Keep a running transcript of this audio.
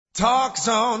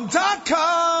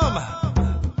TalkZone.com.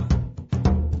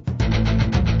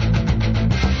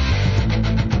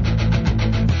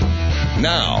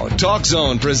 Now, Talk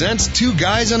Zone presents Two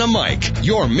Guys and a Mic,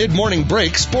 your mid-morning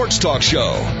break sports talk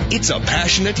show. It's a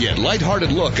passionate yet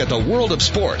lighthearted look at the world of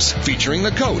sports, featuring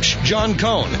the coach, John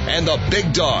Cohn, and the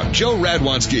big dog, Joe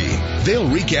Radwanski. They'll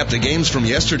recap the games from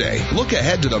yesterday, look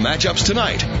ahead to the matchups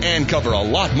tonight, and cover a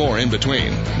lot more in between.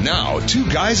 Now, Two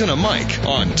Guys and a Mic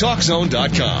on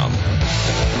TalkZone.com.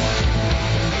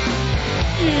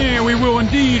 Yeah, we will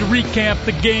indeed recap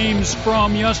the games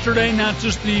from yesterday, not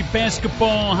just the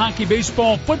basketball, hockey,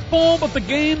 baseball, football, but the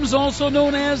games also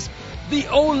known as the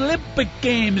Olympic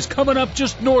Games coming up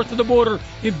just north of the border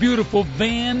in beautiful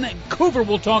Vancouver.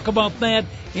 We'll talk about that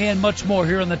and much more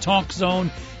here on the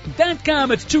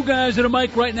TalkZone.com. It's Two Guys and a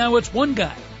Mic right now. It's one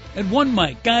guy and one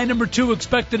mic. Guy number two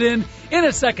expected in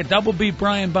a second. That will be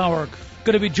Brian Bauer,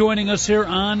 going to be joining us here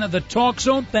on the Talk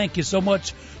Zone. Thank you so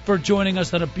much for joining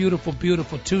us on a beautiful,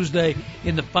 beautiful Tuesday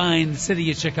in the fine city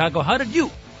of Chicago. How did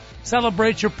you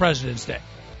celebrate your President's Day?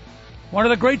 One of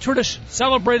the great traditions,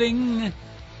 celebrating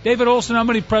David Olson. How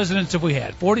many presidents have we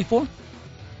had? 44?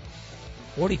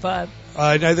 45?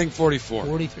 I think 44.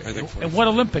 43. I think 44. And what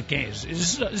Olympic Games?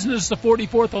 Isn't this the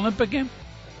 44th Olympic game?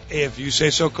 If you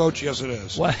say so, Coach, yes it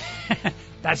is. What?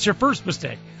 That's your first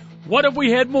mistake. What have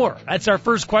we had more? That's our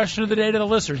first question of the day to the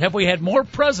listeners. Have we had more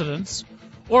presidents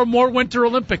or more Winter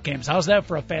Olympic Games? How's that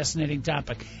for a fascinating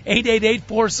topic?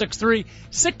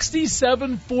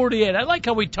 888-463-6748. I like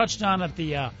how we touched on at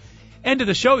the end of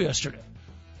the show yesterday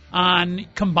on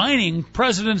combining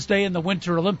President's Day and the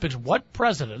Winter Olympics. What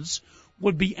presidents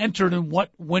would be entered in what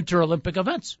Winter Olympic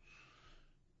events?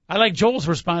 I like Joel's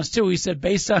response, too. He said,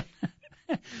 based on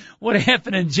what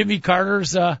happened in Jimmy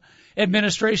Carter's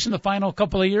administration the final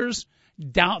couple of years,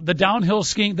 the downhill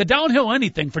skiing, the downhill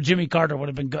anything for Jimmy Carter would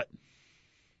have been good.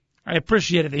 I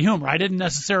appreciated the humor. I didn't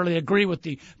necessarily agree with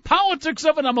the politics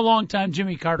of it. I'm a longtime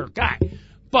Jimmy Carter guy.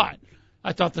 But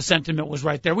I thought the sentiment was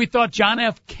right there. We thought John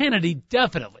F. Kennedy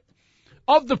definitely.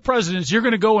 Of the presidents, you're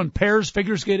going to go in pairs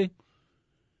figure skating?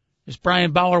 As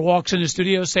Brian Bauer walks in the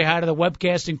studio, say hi to the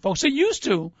webcasting folks. You used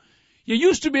to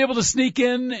be able to sneak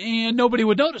in and nobody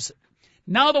would notice it.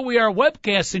 Now that we are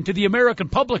webcasting to the American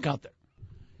public out there,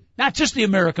 not just the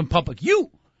American public, your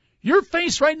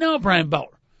face right now, Brian Bauer.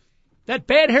 That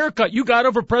bad haircut you got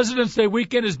over President's Day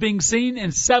weekend is being seen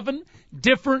in 7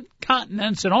 different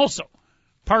continents and also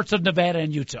parts of Nevada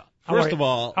and Utah. First of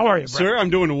all, how are you, sir? I'm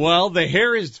doing well. The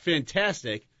hair is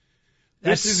fantastic.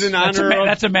 This is in honor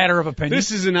that's a matter of opinion.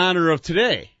 This is in honor of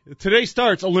today. Today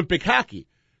starts Olympic hockey.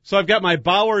 So I've got my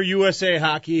Bauer USA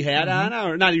hockey hat on,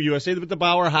 or not USA, but the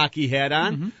Bauer hockey hat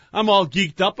on. Mm-hmm. I'm all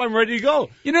geeked up. I'm ready to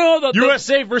go. You know,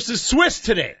 USA versus Swiss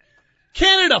today.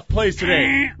 Canada plays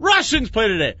today. Russians play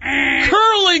today.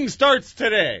 Curling starts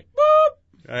today.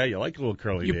 You like a little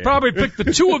curling. You probably picked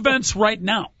the two events right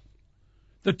now.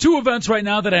 The two events right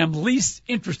now that I am least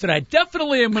interested in. I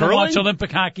definitely am going to watch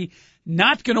Olympic hockey.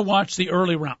 Not going to watch the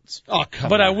early rounds. Oh, come on.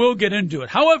 But I will get into it.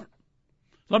 However,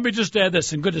 let me just add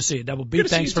this, and good to see you, Double B.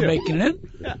 Thanks for making it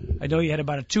in. Yeah. I know you had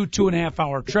about a 2.5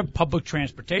 hour trip, public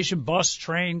transportation, bus,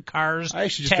 train, cars, I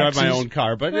actually just taxis. drive my own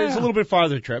car, but it's a little bit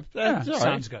farther trip. That's all right.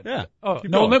 Sounds good. Yeah. Oh,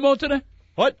 no limo today?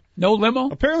 What? No limo?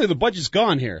 Apparently the budget's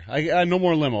gone here. I no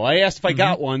more limo. I asked if I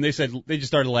got one. They said they just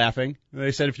started laughing.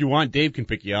 They said if you want, Dave can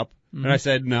pick you up. And I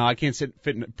said no, I can't fit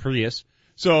in a Prius.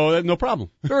 So no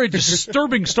problem. Very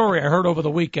disturbing story I heard over the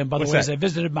weekend. By the way, as I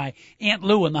visited my Aunt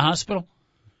Lou in the hospital.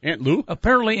 Aunt Lou?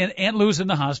 Apparently, Aunt Lou's in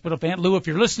the hospital. If Aunt Lou, if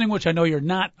you're listening, which I know you're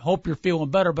not, hope you're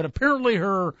feeling better. But apparently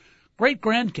her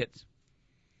great-grandkids,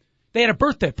 they had a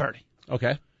birthday party.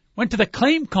 Okay. Went to the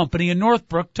claim company in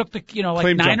Northbrook, took the,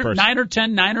 like 9 or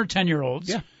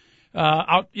 10-year-olds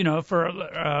out, for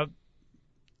a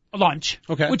lunch,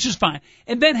 which is fine.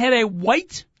 And then had a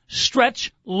white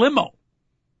stretch limo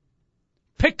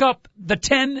pick up the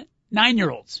 10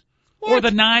 9-year-olds or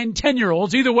the 9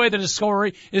 10-year-olds. Either way, the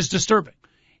story is disturbing.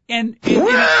 And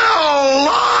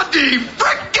Lordy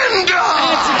frickin' God!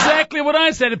 That's exactly what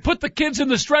I said. It put the kids in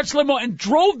the stretch limo and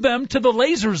drove them to the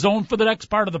laser zone for the next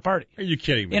part of the party. Are you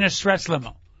kidding me? In a stretch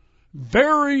limo.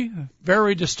 Very,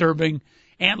 very disturbing.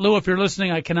 Aunt Lou, if you're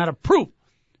listening, I cannot approve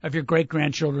of your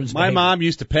great-grandchildren's behavior. My mom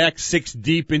used to pack 6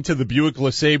 deep into the Buick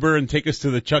LeSabre and take us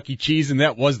to the Chuck E. Cheese, and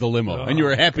that was the limo. And you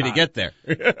were happy to get there.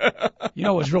 You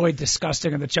know what was really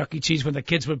disgusting in the Chuck E. Cheese when the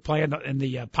kids would play in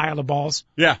the pile of balls?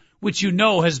 Yeah. Which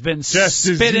has been just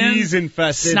spit disease in,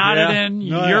 infested, snotted in,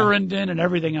 urined in, and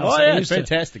everything else. Oh, yeah,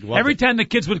 fantastic. Every time the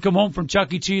kids would come home from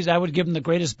Chuck E. Cheese, I would give them the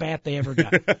greatest bath they ever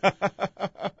got.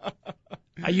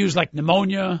 I used like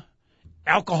pneumonia,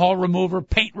 alcohol remover,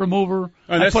 paint remover.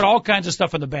 And I put all kinds of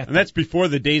stuff in the bathroom. And that's before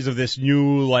the days of this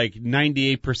new,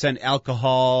 98%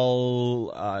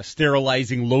 alcohol,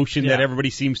 sterilizing lotion that everybody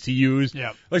seems to use.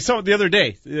 Yeah. Like the other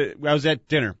day, I was at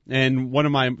dinner, and one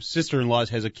of my sister-in-laws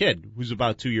has a kid who's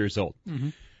about 2 years old. Mm-hmm.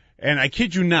 And I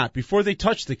kid you not, before they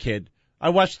touched the kid, I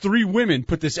watched 3 women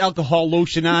put this alcohol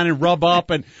lotion on and rub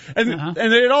up, and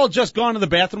they had all just gone to the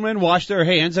bathroom and washed their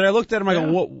hands. And I looked at them, I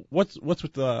go, what's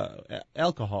with the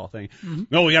alcohol thing? Mm-hmm.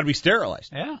 No, we got to be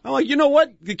sterilized. Yeah. I'm like, you know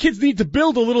what? The kids need to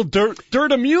build a little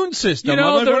dirt immune system. When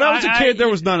I was a kid, there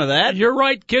was none of that. You're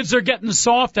right. Kids are getting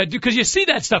soft. I do, because you see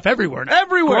that stuff everywhere now.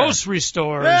 Everywhere. Grocery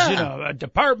stores,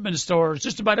 department stores,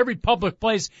 just about every public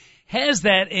place has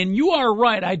that. And you are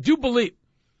right. I do believe.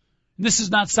 This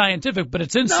is not scientific, but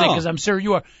it's instinct, as I'm sure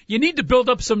you are. You need to build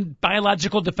up some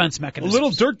biological defense mechanisms. A little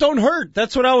dirt don't hurt.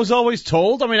 That's what I was always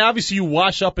told. I mean, obviously you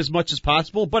wash up as much as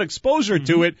possible, but exposure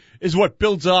to it is what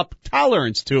builds up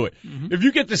tolerance to it. Mm-hmm. If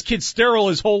you get this kid sterile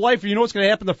his whole life, you know what's going to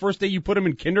happen the first day you put him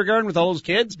in kindergarten with all those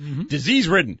kids? Mm-hmm.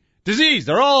 Disease-ridden. Disease.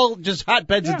 They're all just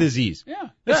hotbeds of disease. Yeah.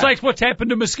 It's like what's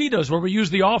happened to mosquitoes, where we use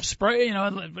the off spray,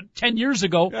 10 years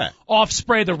ago, off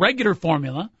spray, the regular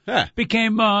formula,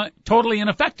 became totally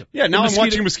ineffective. Yeah, now I'm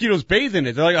watching mosquitoes bathe in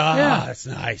it. They're like, that's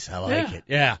nice. I like it.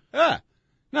 Yeah.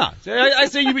 No, I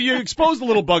say you expose the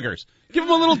little buggers. Give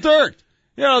them a little dirt.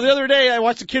 The other day I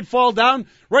watched a kid fall down.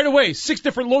 Right away, 6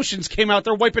 different lotions came out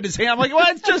there wiping his hand. I'm like, well,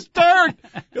 it's just dirt.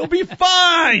 He'll be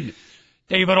fine.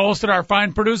 David Olson, our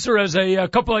fine producer, has a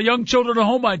couple of young children at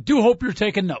home. I do hope you're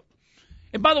taking note.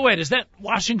 And by the way, does that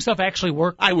washing stuff actually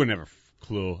work? I would never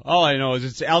clue. All I know is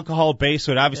it's alcohol-based,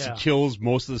 so it obviously kills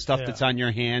most of the stuff that's on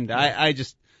your hand.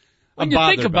 When you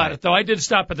think about it, though, I did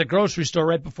stop at the grocery store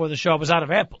right before the show. I was out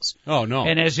of apples. Oh, no.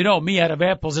 And as you know, me out of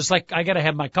apples, it's like I got to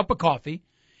have my cup of coffee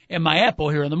and my apple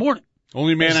here in the morning.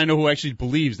 Only man I know who actually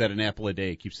believes that an apple a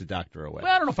day keeps the doctor away.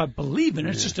 Well, I don't know if I believe in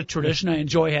it. It's just a tradition. I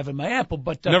enjoy having my apple.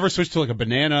 But never switch to like a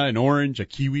banana, an orange, a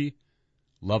kiwi?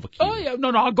 Love a kiwi. Oh, yeah.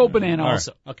 No, I'll go banana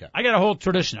also. Right. Okay. I got a whole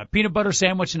tradition. A peanut butter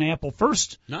sandwich and an apple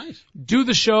first. Nice. Do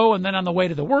the show, and then on the way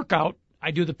to the workout,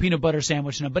 I do the peanut butter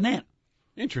sandwich and a banana.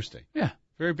 Interesting. Yeah.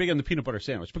 Very big on the peanut butter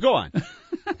sandwich. But go on.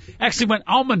 Actually went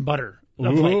almond butter. Ooh,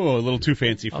 a little too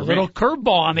fancy for me. A little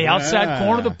curveball on the outside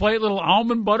corner of the plate, little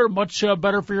almond butter, much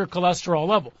better for your cholesterol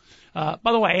level.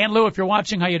 By the way, Aunt Lou, if you're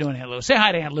watching, how you doing, Aunt Lou? Say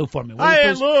hi to Aunt Lou for me. Hi,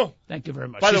 Aunt Lou. Thank you very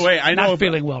much. By the way, I know not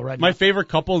feeling well right now. My favorite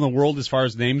couple in the world as far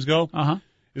as names go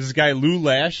is this guy Lou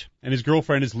Lash, and his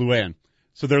girlfriend is Luann.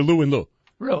 So they're Lou and Lou.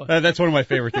 Really? That's one of my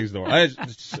favorite things in the world.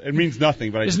 It means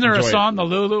nothing, but I just enjoy it. Isn't there a song, it. the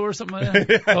Lulu or something like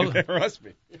that? There must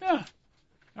be. Yeah.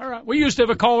 All right. We used to have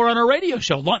a caller on our radio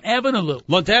show, Lunt Avenue Lou.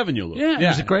 Lunt Avenue Lou. Yeah,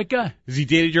 he's a great guy. Has he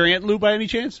dated your Aunt Lou by any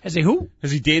chance? Has he who?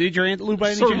 Has he dated your Aunt Lou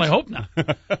by any Certainly chance? hope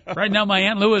not. Right now, my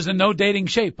Aunt Lou is in no dating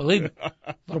shape, believe me.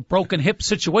 Little broken hip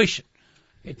situation.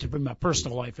 Hate to bring my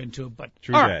personal life into it, but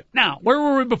true all that. Right, now, where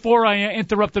were we before I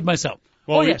interrupted myself?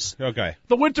 Well, yes. Okay.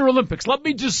 The Winter Olympics. Let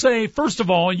me just say, first of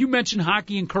all, you mentioned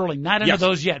hockey and curling. Not into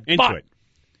those yet. Into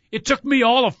it took me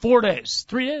all of 4 days.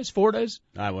 3 days? 4 days?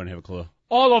 I wouldn't have a clue.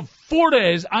 All of 4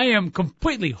 days, I am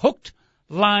completely hooked,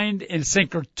 lined, and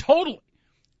sinker,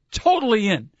 totally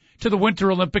in to the Winter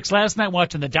Olympics. Last night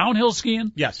watching the downhill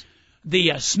skiing. Yes. The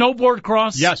snowboard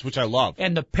cross. Yes, which I love.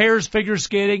 And the pairs figure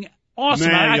skating. Awesome.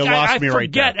 Man, you lost me right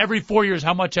there. I forget every 4 years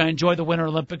how much I enjoy the Winter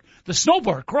Olympic. The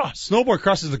snowboard cross. Snowboard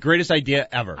cross is the greatest idea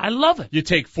ever. I love it. You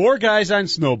take 4 guys on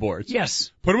snowboards.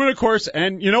 Yes. Put them in a course,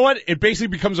 and you know what? It basically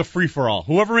becomes a free-for-all.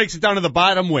 Whoever makes it down to the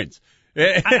bottom wins.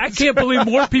 I can't believe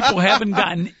more people haven't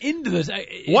gotten into this.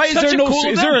 Why is there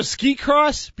is there a ski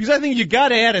cross? Because I think you got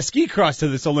to add a ski cross to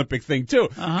this Olympic thing too.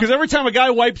 Because every time a guy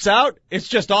wipes out, it's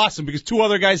just awesome because 2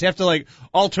 other guys have to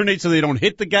alternate so they don't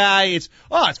hit the guy. It's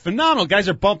phenomenal. Guys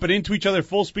are bumping into each other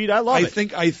full speed. I love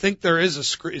it. I think there is a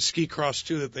ski cross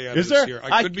too that they have this year.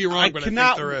 I could be wrong, but I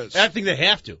think there is. I think they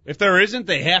have to. If there isn't,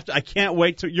 they have to. I can't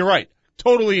wait to. You're right.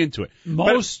 Totally into it.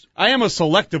 I am a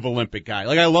selective Olympic guy.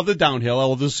 I love the downhill. I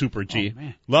love the Super G.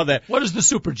 Oh, love that. What is the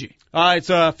Super G?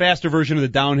 It's a faster version of the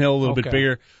downhill, a little bit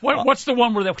bigger. What's the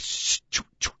one where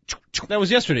that was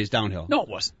yesterday's downhill? No, it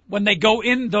wasn't. When they go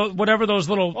in those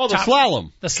little. Oh, the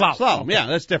slalom. The slalom. Slalom. Okay. Yeah,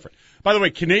 that's different. By the way,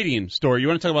 Canadian story. You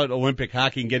want to talk about Olympic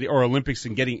hockey or Olympics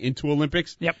and getting into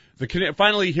Olympics? Yep.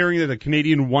 Finally hearing that the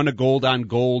Canadian won a gold on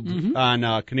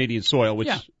Canadian soil, which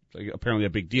is apparently a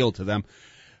big deal to them.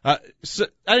 So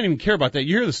I didn't even care about that.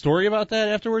 You hear the story about that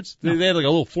afterwards? No. They had a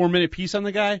little 4-minute piece on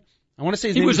the guy. I want to say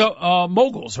his name was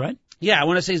Moguls, right? Yeah, I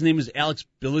want to say his name is Alex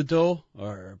Bilodeau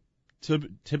or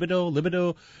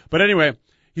Libido. But anyway,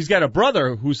 he's got a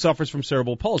brother who suffers from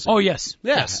cerebral palsy. Oh, yes.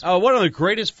 Yeah. Yes. One of the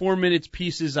greatest 4 minutes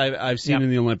pieces I've seen in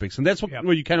the Olympics. And that's what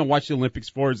you kind of watch the Olympics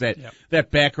for, is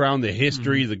that background, the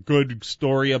history, the good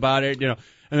story about it, And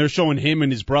they're showing him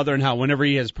and his brother and how whenever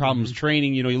he has problems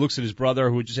training, he looks at his brother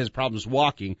who just has problems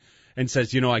walking and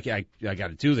says, I got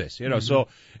to do this, So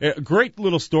a great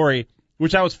little story,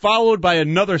 which I was followed by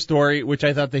another story, which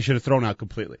I thought they should have thrown out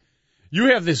completely.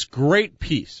 You have this great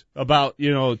piece about,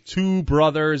 two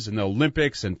brothers and the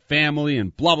Olympics and family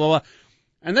and blah, blah, blah.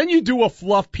 And then you do a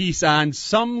fluff piece on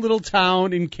some little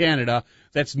town in Canada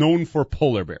that's known for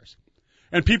polar bears.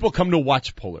 And people come to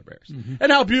watch polar bears.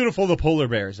 And how beautiful the polar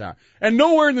bears are. And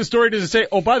nowhere in the story does it say,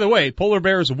 oh, by the way, polar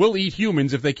bears will eat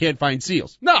humans if they can't find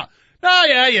seals. No. Oh,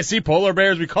 yeah, you see polar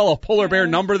bears. We call a polar bear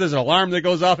number. There's an alarm that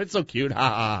goes off. It's so cute. Ha,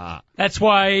 ha, ha. That's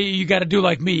why you got to do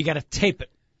like me. You got to tape it.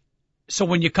 So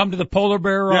when you come to the polar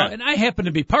bear, and I happen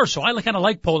to be partial, I kind of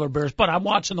like polar bears, but I'm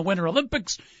watching the Winter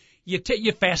Olympics. You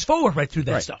fast forward right through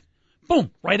that stuff. Boom,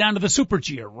 right onto the Super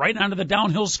G or right onto the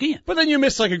downhill skiing. But then you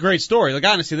miss like a great story. Like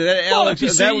honestly, Alex,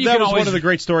 that was one of the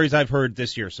great stories I've heard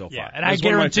this year so far. Yeah, and I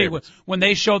guarantee when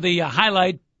they show the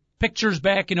highlight pictures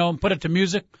back, and put it to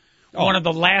music, one of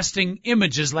the lasting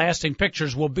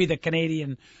pictures will be the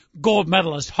Canadian gold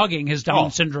medalist hugging his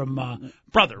Down syndrome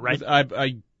brother, right?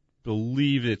 I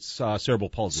believe it's cerebral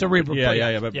palsy. Cerebral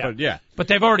palsy. But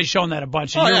they've already shown that a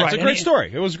bunch. And you're right. It's a great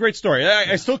story. It was a great story.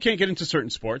 I still can't get into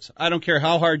certain sports. I don't care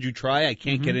how hard you try. I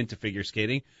can't get into figure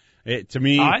skating. To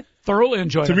me, I thoroughly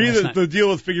enjoyed it. To me, the deal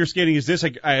with figure skating is this: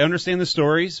 I understand the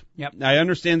stories. Yep. I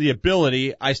understand the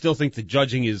ability. I still think the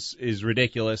judging is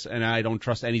ridiculous, and I don't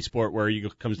trust any sport where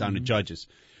it comes down to judges.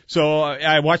 So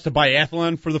I watched the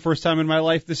biathlon for the first time in my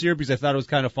life this year because I thought it was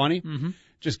kind of funny.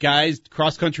 Just guys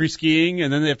cross-country skiing,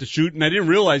 and then they have to shoot. And I didn't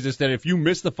realize this, that if you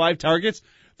miss the 5 targets,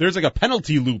 there's like a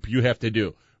penalty loop you have to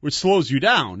do, which slows you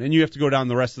down, and you have to go down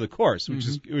the rest of the course,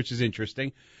 which is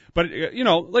interesting. But,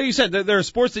 like you said, there are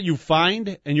sports that you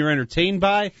find and you're entertained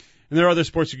by, and there are other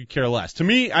sports you could care less. To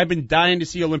me, I've been dying to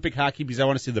see Olympic hockey because I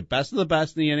want to see the best of the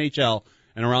best in the NHL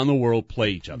and around the world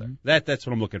play each other. That's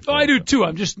what I'm looking for. Oh, I do too.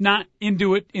 I'm just not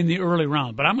into it in the early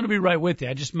round, but I'm going to be right with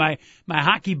you. My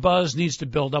hockey buzz needs to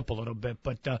build up a little bit.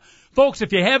 But folks,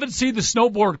 if you haven't seen the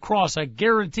snowboard cross, I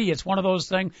guarantee it's one of those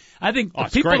things. I think the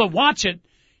people that watch it,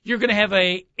 you're going to have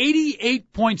a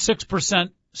 88.6%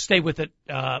 stay with it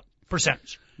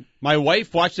percentage. My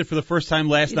wife watched it for the first time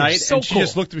last night, and she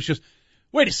just looked at me. She goes,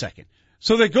 "Wait a second.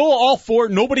 So they go all 4,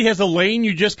 nobody has a lane,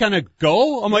 you just kind of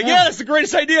go?" I'm like, yeah, that's the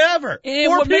greatest idea ever.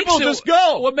 And 4 people just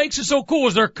go. What makes it so cool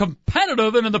is they're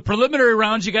competitive, and in the preliminary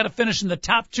rounds, you got to finish in the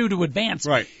top 2 to advance.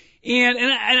 Right. And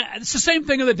it's the same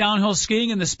thing in the downhill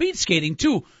skiing and the speed skating,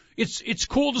 too. It's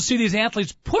cool to see these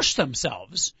athletes push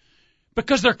themselves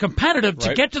because they're competitive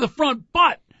to get to the front,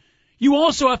 but you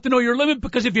also have to know your limit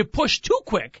because if you push too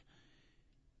quick,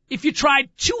 if you try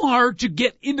too hard to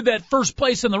get into that first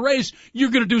place in the race, you're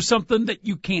going to do something that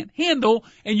you can't handle,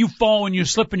 and you fall and you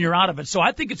slip and you're out of it. So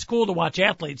I think it's cool to watch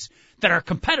athletes that are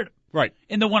competitive. Right.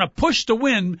 And they want to push to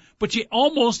win, but you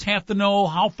almost have to know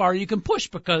how far you can push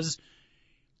because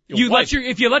if you let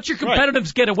your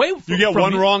competitives get away from you, get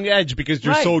one wrong edge because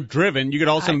you're so driven, you could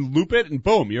all of a sudden loop it and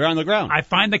boom, you're on the ground. I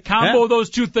find the combo of those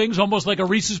two things almost like a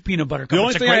Reese's peanut butter cup. The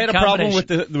only thing I had a problem with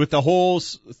the whole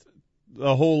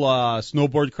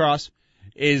snowboard cross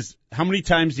is how many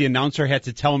times the announcer had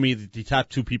to tell me that the top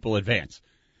 2 people advance.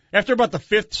 After about the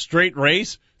 5th straight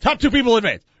race, top 2 people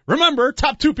advance. Remember,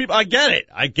 top 2 people. I get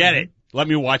it. Let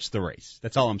me watch the race.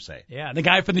 That's all I'm saying. Yeah, the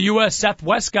guy from the U.S., Seth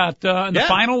Westcott, in the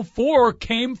Final 4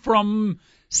 came from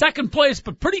second place,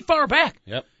 but pretty far back.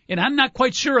 Yep. And I'm not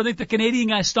quite sure. I think the Canadian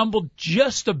guy stumbled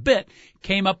just a bit,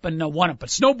 came up and won it. But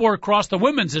snowboard cross, the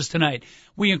women's is tonight.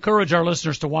 We encourage our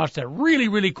listeners to watch that really,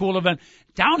 really cool event.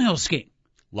 Downhill skiing.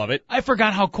 Love it. I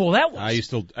forgot how cool that was. I used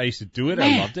to do it.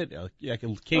 Man, I loved it.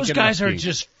 Those guys are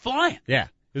just flying. Yeah,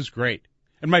 it was great.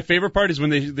 And my favorite part is when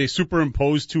they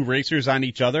superimpose 2 racers on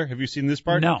each other. Have you seen this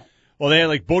part? No. Well, they had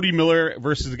like Bodie Miller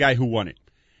versus the guy who won it.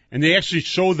 And they actually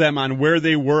show them on where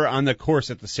they were on the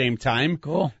course at the same time.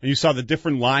 Cool. And you saw the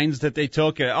different lines that they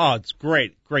took. Oh, it's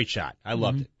great. Great shot. I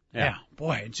loved it. Yeah.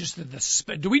 Boy, it's just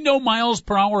do we know miles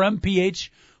per hour MPH,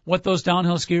 what those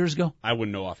downhill skiers go? I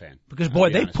wouldn't know offhand. Because,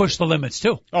 boy, they push the limits,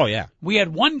 too. Oh, yeah. We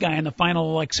had one guy in the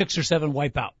final, like 6 or 7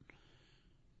 wipe out.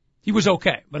 He was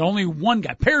okay, but only one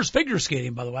guy. Pairs figure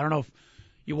skating, by the way. I don't know if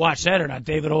you watched that or not.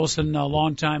 David Olson, a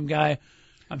longtime guy,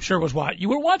 I'm sure was watching. You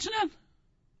were watching that?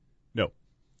 No.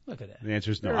 Look at that. The answer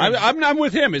is no. I'm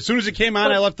with him. As soon as it came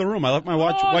on, I left the room. I left my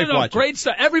wife watching. Great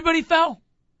stuff. Everybody fell.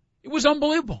 It was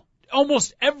unbelievable.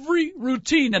 almost every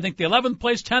routine, I think the 11th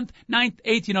place, 10th, 9th,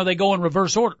 8th, they go in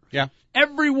reverse order. Yeah.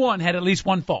 Everyone had at least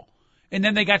one fall. And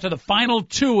then they got to the final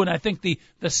two, and I think the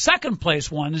second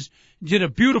place ones did a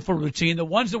beautiful routine. The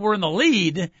ones that were in the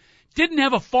lead didn't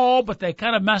have a fall, but they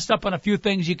kind of messed up on a few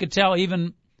things. You could tell,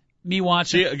 even me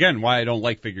watching. See, again, why I don't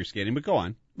like figure skating, but go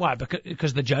on. Why?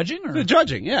 Because the judging? Or? The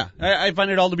judging, yeah. I find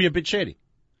it all to be a bit shady.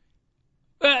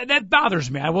 That bothers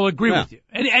me. I will agree with you.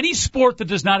 Any sport that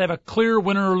does not have a clear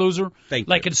winner or loser,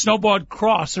 like in snowboard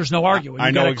cross, there's no arguing.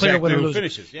 I know got a clear exactly winner or who loser.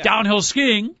 finishes. Yeah. Downhill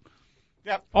skiing.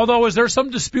 Yep. Although, is there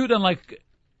some dispute on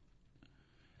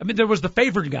there was the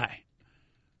favored guy.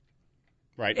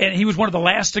 Right. And he was one of the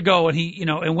last to go, and he,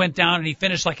 and went down, and he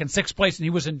finished in 6th place, and he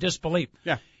was in disbelief.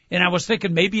 Yeah. And I was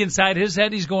thinking maybe inside his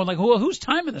head he's going who's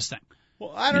timing this thing?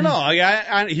 Well, I don't know.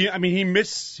 He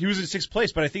missed. He was in 6th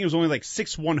place, but I think it was only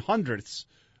 6/100ths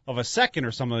of a second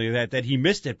or something like that he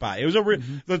missed it by. It was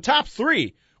the top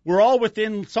three were all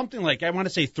within something like, I want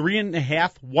to say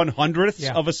 3.5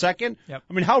 100ths of a second. Yep.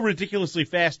 I mean, how ridiculously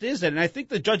fast is that? And I think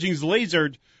the judging's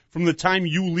lasered from the time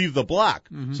you leave the block.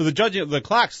 Mm-hmm. So the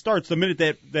clock starts the minute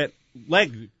that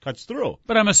leg cuts through.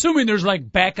 But I'm assuming there's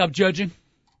backup judging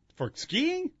for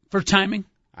skiing, for timing.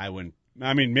 I wouldn't.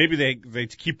 I mean, maybe they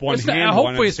keep one hand.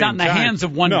 Hopefully, it's not in the time. hands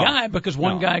of one guy, because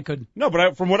one guy could. No,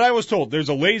 but from what I was told, there's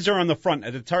a laser on the front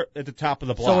at the top of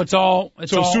the block. So as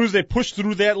soon as they push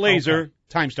through that laser,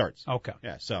 time starts. Okay.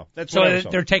 Yeah. So that's what I was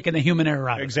told. They're taking the human error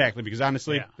out of it. Exactly, because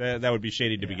honestly, that would be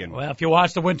shady to begin with. Well, if you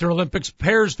watch the Winter Olympics,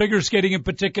 pairs figure skating in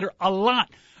particular, a lot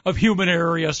of human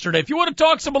error yesterday. If you want to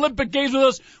talk some Olympic Games with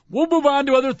us, we'll move on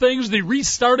to other things. The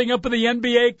restarting up of the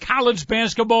NBA, college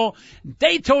basketball,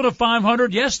 Daytona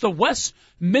 500. Yes, the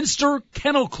Westminster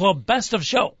Kennel Club Best of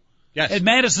Show. Yes. At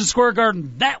Madison Square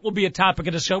Garden. That will be a topic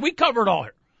of the show. We cover it all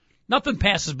here. Nothing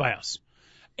passes by us.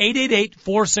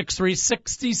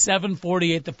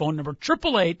 888-463-6748, the phone number.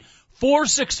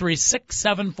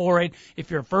 888-463-6748.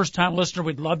 If you're a first-time listener,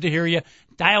 we'd love to hear you.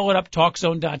 Dial it up,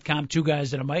 TalkZone.com, 2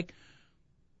 guys and a mic.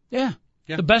 Yeah.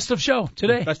 The best of show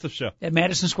today. Best of show. At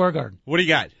Madison Square Garden. What do you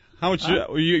got? How much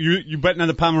you betting on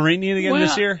the Pomeranian again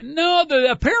this year? No,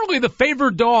 apparently the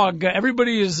favored dog,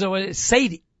 everybody is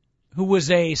Sadie, who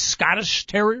was a Scottish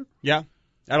Terrier. Yeah.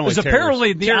 I don't like terriers.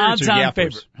 Apparently the odds-on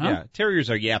favorite. Huh? Yeah, terriers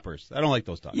are yappers. I don't like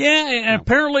those dogs. Yeah, and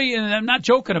apparently, and I'm not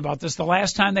joking about this, the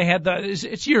last time they had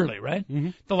it's yearly, right?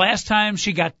 Mm-hmm. The last time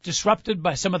she got disrupted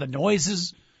by some of the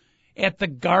noises at the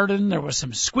garden, there was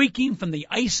some squeaking from the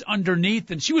ice underneath,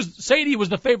 and Sadie was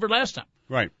the favorite last time.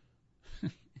 Right.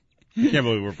 Can't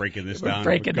believe we're breaking this down. We're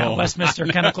breaking down Westminster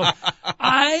Kennel Club.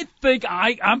 I think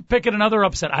I'm picking another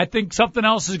upset. I think something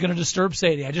else is going to disturb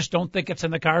Sadie. I just don't think it's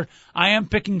in the card. I am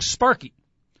picking Sparky,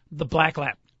 the black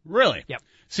lab. Really? Yep.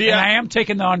 See, and I am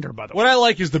taking the under, by the way. What I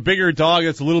like is the bigger dog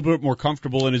that's a little bit more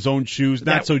comfortable in his own shoes,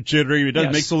 not so jittery.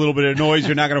 It makes a little bit of noise.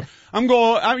 You're not going to.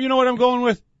 You know what I'm going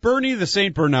with? Bernie the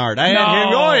St. Bernard. I had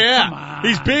him. Oh, yeah. Come on.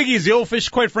 He's big. He's the old fish.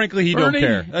 Quite frankly, he don't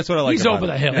care. That's what I like He's about over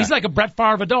the him. hill. Yeah. He's like a Brett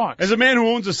Favre of dogs. As a man who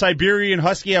owns a Siberian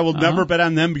Husky, I will never bet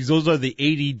on them because those are the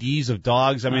ADDs of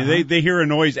dogs. I mean, they hear a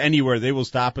noise anywhere. They will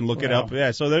stop and look it up.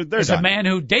 Yeah, so they're As a man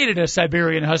who dated a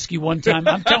Siberian Husky one time,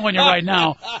 I'm telling you right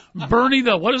now,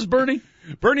 what is Bernie?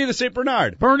 Bernie the St.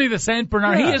 Bernard. Bernie the St.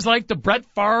 Bernard. Yeah. He is like the Brett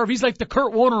Favre. He's like the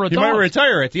Kurt Warner of dogs. He might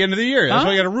retire at the end of the year. That's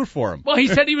why you got to root for him. Well, he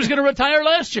said he was going to retire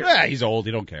last year. Yeah, he's old.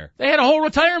 He don't care. They had a whole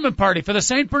retirement party for the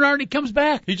St. Bernard. He comes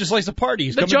back. He just likes to party.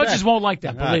 He's the coming judges back. Won't like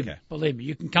that. Believe me.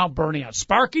 You can count Bernie out.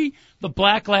 Sparky, the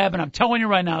black lab, and I'm telling you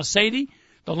right now, Sadie,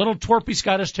 the little twerpy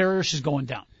Scottish Terrier, she's going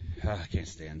down. I can't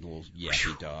stand little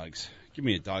yappy dogs. Give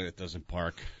me a dog that doesn't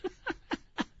bark.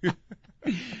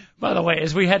 By the way,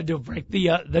 as we had to do a break,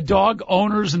 the dog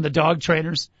owners and the dog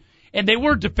trainers, and they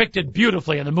were depicted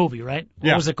beautifully in the movie, right?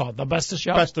 What was it called? The Best of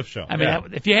Show? Best of Show. I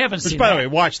mean, if you haven't seen by the way,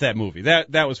 watch that movie.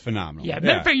 That was phenomenal. Yeah.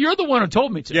 Matter of fact, you're the one who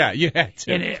told me to. Yeah, you had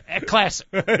to. A classic.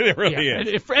 It really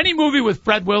is. For any movie with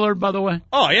Fred Willard, by the way.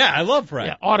 Oh, yeah, I love Fred.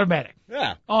 Yeah, automatic.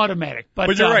 Yeah. Automatic.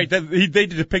 But you're right. They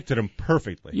depicted him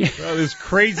perfectly. Yeah. This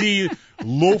crazy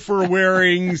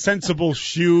loafer-wearing, sensible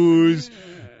shoes,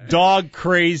 dog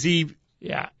crazy.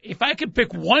 Yeah. If I could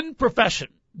pick one profession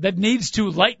that needs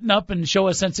to lighten up and show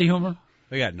a sense of humor.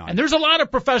 They got none. And there's a lot of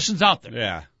professions out there.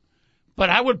 Yeah. But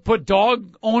I would put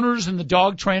dog owners and the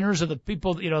dog trainers, or the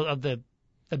people, of the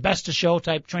Best of Show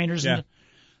type trainers. Yeah.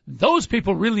 Those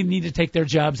people really need to take their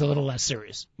jobs a little less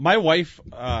serious. My wife,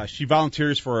 she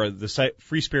volunteers for the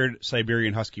Free Spirit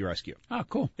Siberian Husky Rescue. Oh,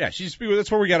 cool. Yeah,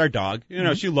 that's where we got our dog.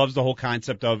 She loves the whole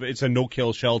concept of it's a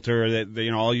no-kill shelter.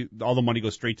 That all the money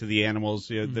goes straight to the animals.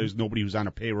 There's nobody who's on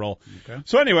a payroll. Okay.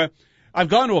 So anyway, I've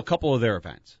gone to a couple of their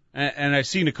events. And I've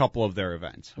seen a couple of their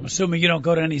events. I'm assuming you don't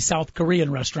go to any South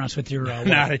Korean restaurants with your wife.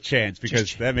 Not a chance,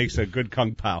 because that makes a good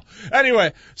kung pao.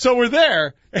 Anyway, so we're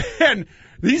there, and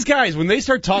these guys, when they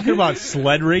start talking about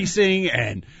sled racing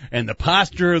and the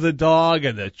posture of the dog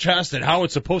and the chest and how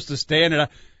it's supposed to stand, and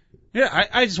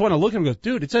I just want to look at him and go,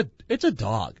 dude, it's a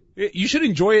dog. You should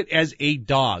enjoy it as a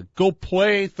dog. Go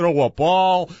play, throw a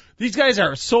ball. These guys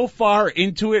are so far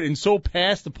into it and so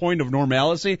past the point of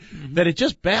normalcy that it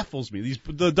just baffles me.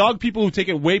 The dog people who take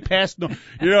it way past, to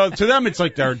them it's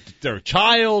like their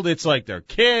child. It's like their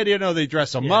kid. They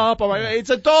dress them up. I'm like, it's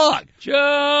a dog.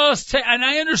 And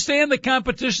I understand the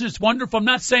competition. It's wonderful. I'm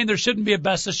not saying there shouldn't be a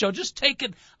best of show. Just take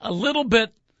it a little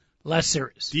bit less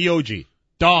serious. DOG.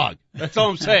 Dog. That's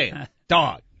all I'm saying.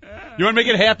 Dog. You want to make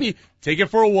it happy? Take it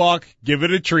for a walk, give it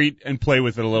a treat, and play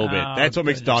with it a little bit. That's what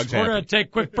makes dogs happy. We're going to take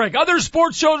a quick break. Other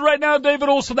sports shows right now, David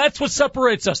Olson, that's what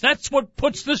separates us. That's what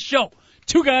puts this show,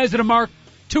 two guys and a mic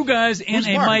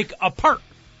apart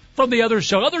from the other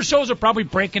show. Other shows are probably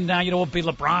breaking down, what would be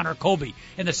LeBron or Kobe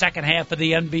in the second half of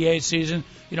the NBA season,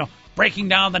 breaking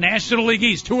down the National League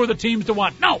East. Who are the teams to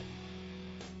watch? No.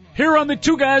 Here on the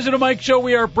Two Guys and a Mic show,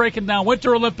 we are breaking down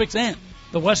Winter Olympics and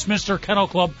the Westminster Kennel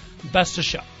Club Best of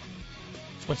Show.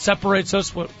 It's what separates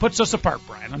us, what puts us apart,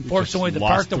 Brian. Unfortunately, the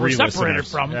part that we're separated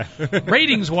from,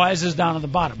 ratings-wise, is down at the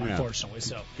bottom, unfortunately.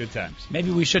 So good times.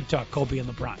 Maybe we should talk Kobe and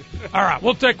LeBron. All right,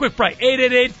 we'll take a quick break.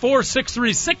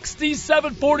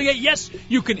 888-463-6748. Yes,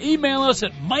 you can email us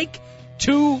at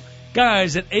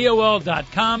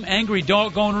Mike2Guys@AOL.com. Angry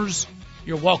dog owners,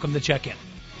 you're welcome to check in.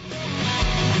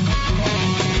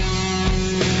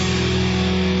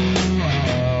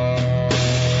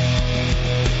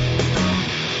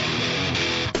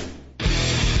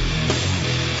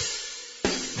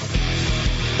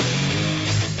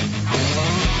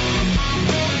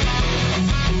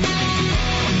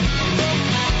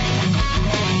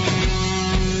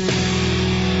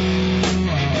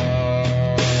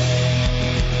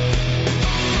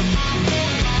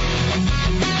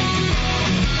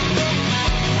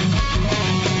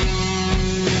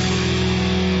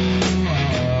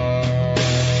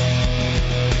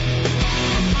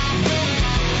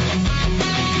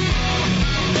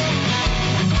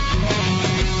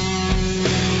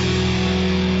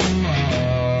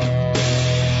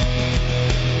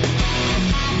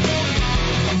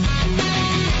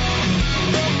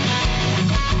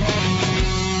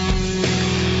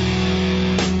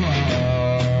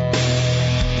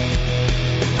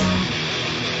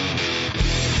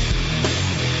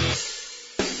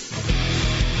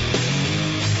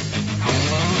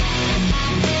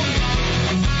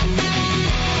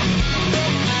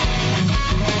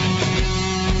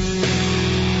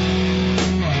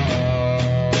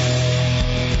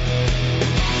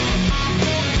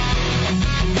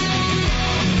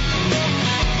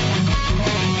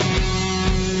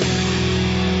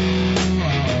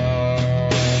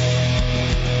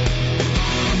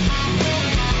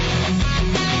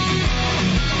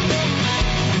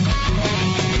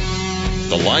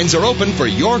 The lines are open for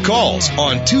your calls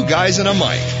on Two Guys and a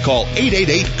Mic. Call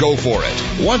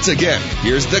 888-GO-FOR-IT. Once again,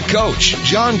 here's the coach,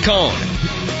 John Cohn.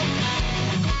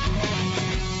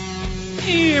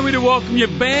 And we do welcome you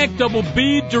back. Double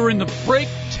B during the break.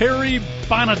 Terry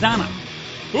Bonadonna.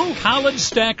 College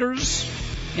Stackers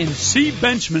and C.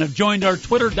 Benchman have joined our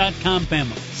Twitter.com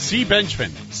family. C.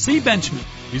 Benchman. C. Benchman.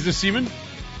 He's the seaman?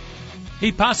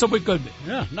 He possibly could be.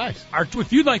 Yeah, nice.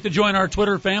 If you'd like to join our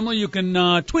Twitter family, you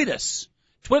can tweet us.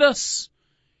 Tweet us.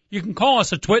 You can call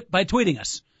us a twit by tweeting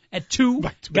us at Two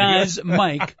Guys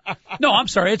Mike. No, I'm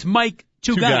sorry. It's Mike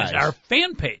Two Guys. Our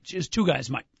fan page is Two Guys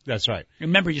Mike. That's right.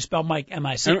 Remember, you spell Mike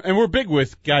M-I-C. And we're big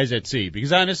with Guys at Sea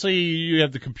because, honestly, you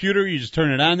have the computer, you just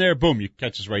turn it on there, boom, you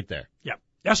catch us right there. Yeah.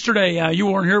 Yesterday, you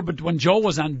weren't here, but when Joel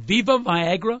was on Viva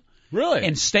Viagra. Really?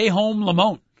 And Stay Home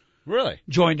Lamone. Really?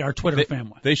 Joined our Twitter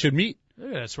family. They should meet.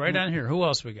 Look, that's right on here. Who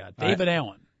else we got? David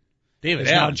Allen. David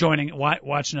Allen. Now joining,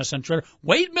 watching us on Twitter.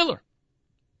 Wade Miller.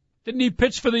 Didn't he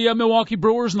pitch for the Milwaukee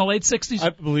Brewers in the late 60s? I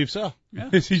believe so. Yeah.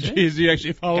 Is he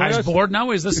actually following us? Guy's bored now.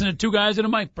 He's listening to Two Guys and a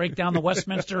Mic break down the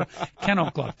Westminster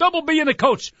Kennel Club. Double B and the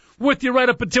coach with you right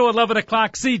up until 11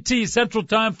 o'clock CT Central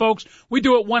Time, folks. We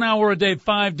do it 1 hour a day,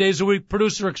 5 days a week.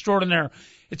 Producer extraordinaire.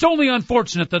 It's only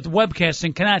unfortunate that the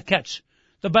webcasting cannot catch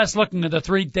the best looking of the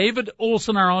three. David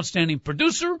Olson, our outstanding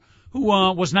producer, who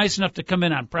was nice enough to come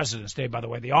in on President's Day, by the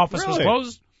way. The office was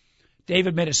closed.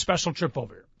 David made a special trip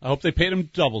over here. I hope they paid him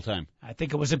double time. I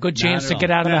think it was a good chance to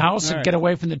get out of the house and get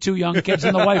away from the 2 young kids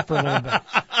and the wife for a little bit.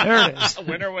 There it is.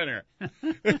 Winner.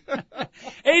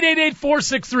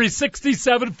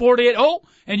 888-463-6748. Oh,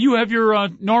 and you have your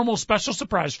normal special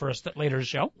surprise for us later in the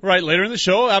show. Right, later in the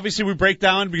show. Obviously, we break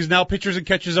down because now pitchers and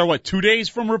catchers are, 2 days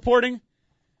from reporting?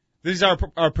 These are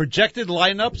our projected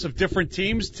lineups of different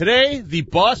teams. Today, the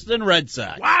Boston Red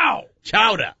Sox. Wow.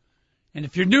 Chowda. And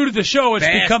if you're new to the show, it's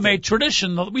become a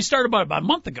tradition. We started about a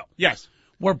month ago. Yes.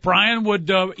 Where Brian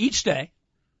would, each day,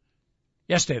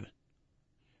 yes, David,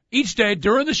 each day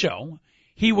during the show,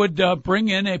 he would bring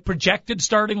in a projected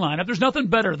starting lineup. There's nothing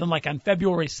better than like on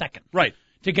February 2nd. Right.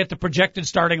 To get the projected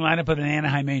starting lineup of an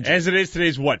Anaheim Angel. As it is,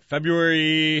 today's what?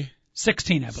 February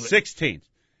 16th, I believe. 16th.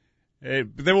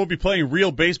 But they won't be playing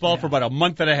real baseball for about a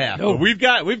month and a half. No. But we've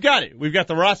got it. We've got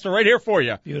the roster right here for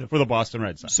you. Beautiful. For the Boston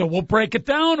Red Sox. So we'll break it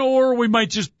down, or we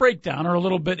might just break down, or a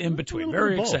little bit in between.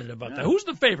 Very excited about that. Who's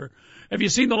the favorite? Have you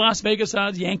seen the Las Vegas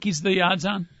odds? Yankees the odds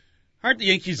on? Aren't the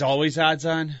Yankees always odds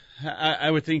on? I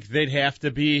would think they'd have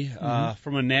to be.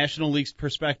 From a National League's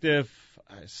perspective,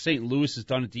 St. Louis has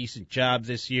done a decent job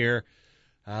this year.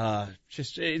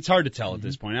 It's hard to tell at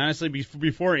this point. Honestly,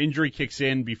 before injury kicks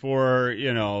in, before,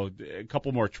 a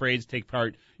couple more trades take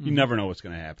part, you never know what's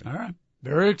going to happen. All right.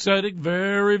 Very exciting.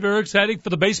 Very, very exciting for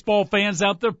the baseball fans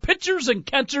out there. Pitchers and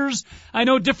catchers. I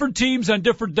know different teams on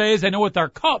different days. I know with our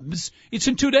Cubs, it's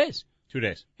in 2 days. 2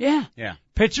 days. Yeah. Yeah.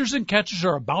 Pitchers and catchers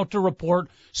are about to report.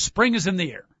 Spring is in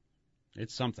the air.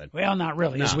 It's something. Well, not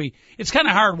really. No. It's kind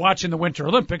of hard watching the Winter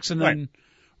Olympics and then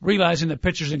realizing that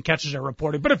pitchers and catchers are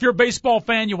reporting. But if you're a baseball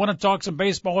fan, you want to talk some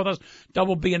baseball with us,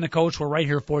 Double B and the Coach, we're right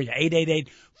here for you.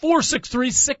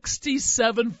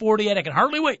 888-463-6748. I can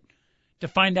hardly wait to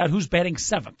find out who's batting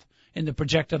 7th in the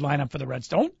projected lineup for the Reds.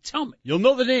 Don't tell me. You'll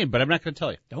know the name, but I'm not going to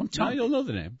tell you. Don't tell me. You'll know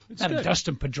the name. It's not good. a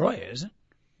Dustin Pedroia, is it?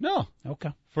 No. Okay.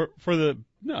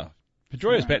 No.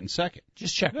 Pedroia's batting second.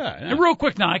 Just check. Yeah. And real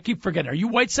quick now, I keep forgetting. Are you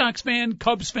White Sox fan,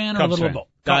 Cubs fan, or a little of both?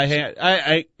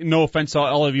 I no offense to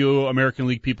all of you American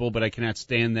League people, but I cannot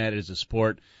stand that as a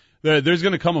sport. There's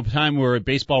going to come a time where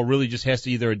baseball really just has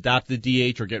to either adopt the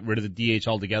DH or get rid of the DH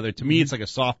altogether. To me, it's like a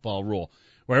softball rule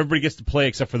where everybody gets to play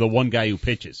except for the one guy who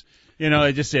pitches.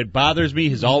 It bothers me,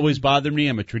 has always bothered me.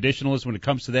 I'm a traditionalist when it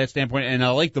comes to that standpoint, and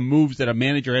I like the moves that a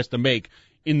manager has to make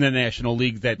in the National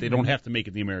League that they don't have to make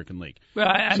in the American League. Well,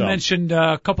 I mentioned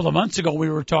a couple of months ago we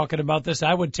were talking about this.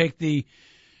 I would take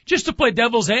just to play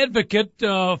devil's advocate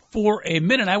for a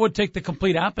minute, I would take the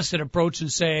complete opposite approach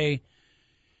and say,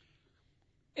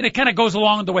 and it kind of goes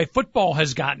along the way football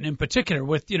has gotten in particular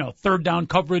with, third down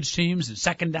coverage teams and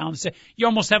second down. You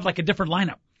almost have like a different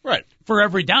lineup. Right. For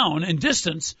every down and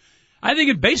distance. I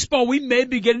think in baseball we may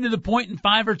be getting to the point in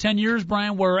 5 or 10 years,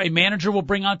 Brian, where a manager will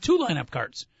bring out 2 lineup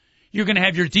cards. You're going to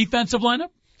have your defensive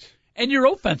lineup and your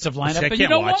offensive lineup. See, I and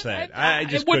can't watch that.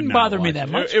 It wouldn't bother me that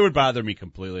much. It would bother me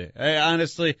completely.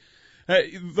 Honestly,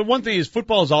 the one thing is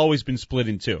football has always been split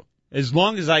in 2. As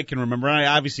long as I can remember,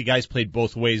 obviously guys played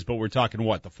both ways, but we're talking the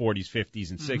 40s,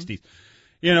 50s, and 60s.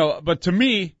 But to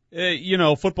me,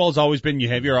 football's always been you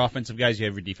have your offensive guys, you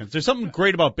have your defense. There's something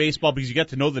great about baseball because you got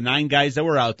to know the 9 guys that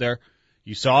were out there.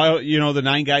 You saw, the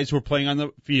 9 guys who were playing on the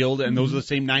field, and those are the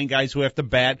same 9 guys who have to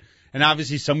bat. And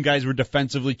obviously some guys were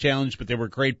defensively challenged, but they were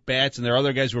great bats, and there are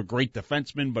other guys who were great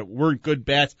defensemen, but weren't good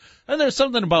bats. And there's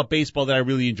something about baseball that I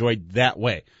really enjoyed that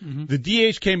way. Mm-hmm.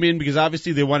 The DH came in because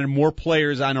obviously they wanted more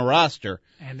players on a roster.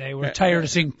 And they were tired of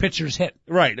seeing pitchers hit.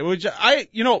 Right. Which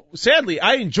sadly,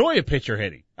 I enjoy a pitcher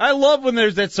hitting. I love when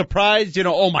there's that surprise,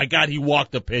 oh my God, he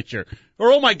walked a pitcher.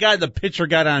 Or, oh my God, the pitcher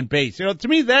got on base. To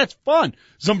me, that's fun.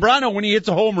 Zambrano, when he hits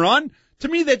a home run, to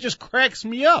me, that just cracks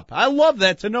me up. I love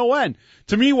that to no end.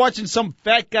 To me, watching some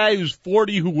fat guy who's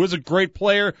 40 who was a great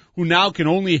player who now can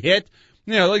only hit,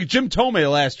 like Jim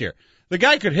Tomei last year. The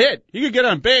guy could hit. He could get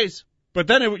on base, but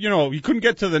then, you couldn't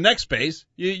get to the next base.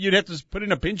 You'd have to put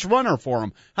in a pinch runner for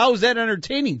him. How is that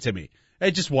entertaining to me?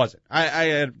 It just wasn't.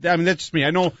 I mean, that's just me. I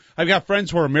know I've got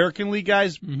friends who are American League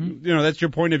guys. Mm-hmm. That's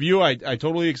your point of view. I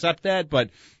totally accept that.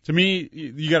 But to me,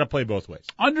 you got to play both ways.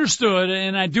 Understood.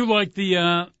 And I do like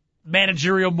the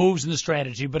managerial moves and the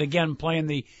strategy. But again, playing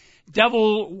the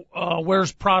devil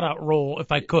wears Prada role,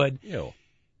 if I could. Ew.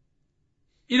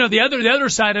 The other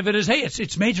side of it is, hey,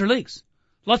 it's major leagues.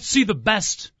 Let's see the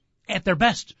best at their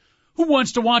best. Who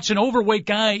wants to watch an overweight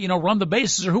guy, run the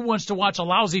bases, or who wants to watch a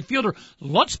lousy fielder?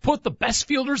 Let's put the best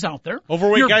fielders out there.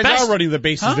 Overweight guys are running the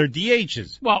bases. Huh? They're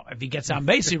DHs. Well, if he gets on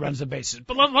base, he runs the bases.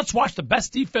 But let's watch the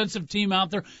best defensive team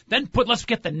out there. Then let's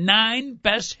get the 9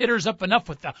 best hitters up, enough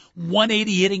with the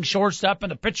 180 hitting shortstop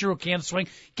and the pitcher who can't swing.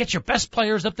 Get your best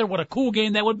players up there. What a cool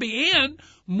game that would be. And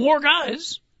more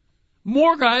guys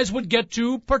more guys would get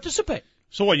to participate.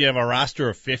 So what, you have a roster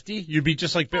of 50? You'd be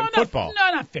just like football.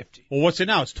 Not 50. Well, what's it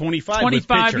now? It's 25 with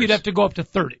 25, pitchers. you'd have to go up to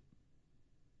 30.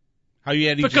 How you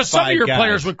adding Because just some of 5 your guys?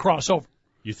 players would cross over.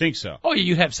 You think so? Oh,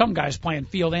 you'd have some guys playing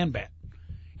field and bat.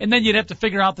 And then you'd have to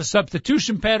figure out the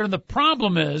substitution pattern. The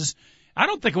problem is, I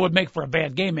don't think it would make for a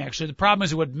bad game, actually. The problem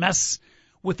is it would mess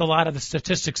with a lot of the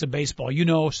statistics of baseball. You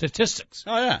know statistics.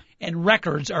 Oh, yeah. And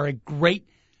records are a great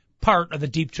part of the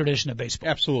deep tradition of baseball.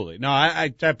 Absolutely. No,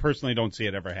 I personally don't see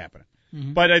it ever happening.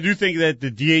 Mm-hmm. But I do think that the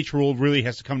DH rule really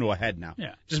has to come to a head now.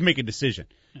 Yeah. Just make a decision.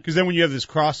 Because then when you have this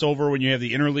crossover, when you have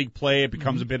the interleague play, it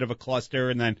becomes a bit of a cluster,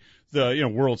 and then the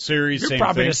World Series, You're same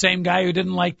probably thing. the same guy who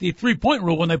didn't like the 3-point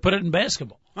rule when they put it in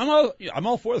basketball. I'm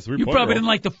all for the 3-point You probably rule. didn't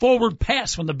like the forward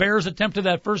pass when the Bears attempted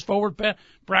that first forward pass.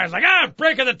 Brian's like,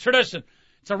 breaking the tradition.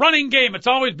 It's a running game. It's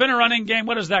always been a running game.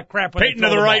 What is that crap? Peyton to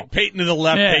the right, ball? Peyton to the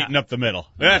left, Yeah. Peyton up the middle.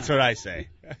 That's what I say.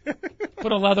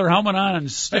 Put a leather helmet on and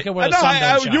stick it with a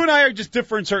sunburn shot. You and I are just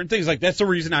different in certain things. Like, that's the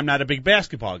reason I'm not a big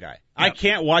basketball guy. Yep. I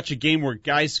can't watch a game where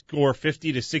guys score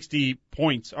 50 to 60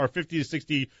 points or 50 to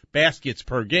 60 baskets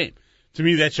per game. To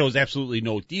me, that shows absolutely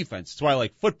no defense. That's why I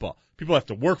like football. People have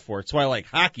to work for it. That's why I like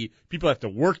hockey. People have to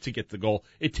work to get the goal.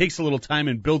 It takes a little time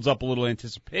and builds up a little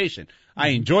anticipation. I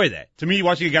enjoy that. To me,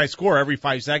 watching a guy score every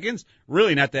 5 seconds,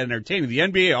 really not that entertaining. The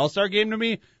NBA All-Star game to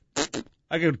me,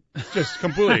 I could just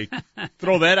completely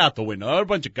throw that out the window. What a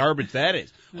bunch of garbage that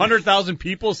is. 100,000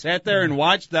 people sat there and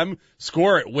watched them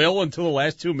score at will until the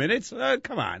last 2 minutes?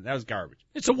 Come on, that was garbage.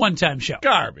 It's a one-time show.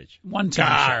 Garbage. One-time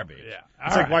Garbage. show. Yeah.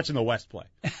 It's like watching the West play.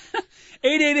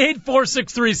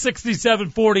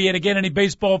 888-463-6748. Again, any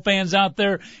baseball fans out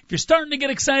there, if you're starting to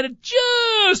get excited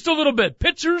just a little bit,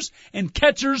 pitchers and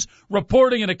catchers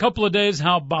reporting in a couple of days.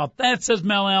 How about that, says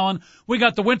Mel Allen. We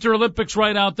got the Winter Olympics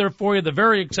right out there for you, the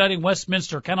very exciting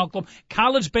Westminster Kennel Club.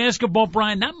 College basketball,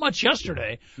 Brian, not much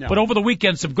yesterday, but over the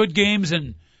weekend, some good games.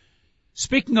 And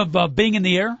speaking of being in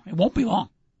the air, it won't be long.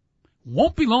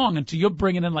 Won't be long until you're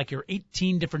bringing in like your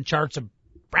 18 different charts of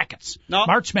brackets. No,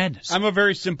 March Madness. I'm a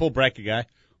very simple bracket guy.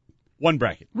 One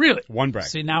bracket. Really? One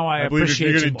bracket. See, now I believe appreciate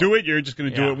if you're you going to do it, you're just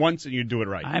going to do it once and you do it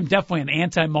right. I'm definitely an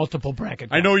anti-multiple bracket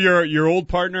guy. I know your old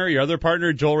partner, your other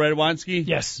partner, Joel Radwanski.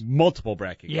 Yes. Multiple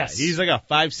bracket guy. Yes. He's like a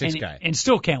 5-6 guy. And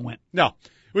still can't win. No.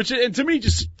 Which, and to me,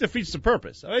 just defeats the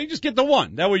purpose. I mean, you just get the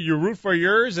one. That way you root for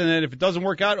yours, and then if it doesn't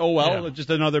work out, it's just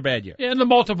another bad year. Yeah, and the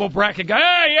multiple bracket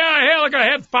guy, look, I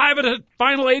had 5 of the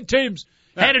final 8 teams.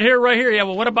 Yeah. Had it here, right here. Yeah,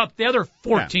 well, what about the other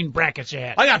 14 brackets you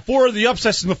had? I got 4 of the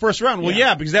upsets in the first round.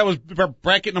 Well, because that was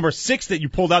bracket number 6 that you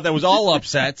pulled out that was all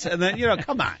upsets. And then,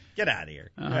 come on, get out of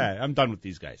here. Yeah, I'm done with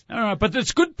these guys. All right, but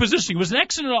it's good positioning. It was an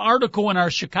excellent article in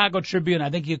our Chicago Tribune. I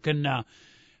think you can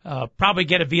probably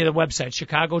get it via the website,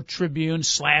 Chicago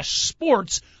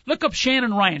Tribune/sports. Look up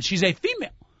Shannon Ryan. She's a female.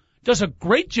 Does a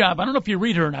great job. I don't know if you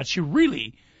read her or not. She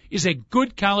really is a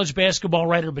good college basketball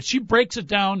writer, but she breaks it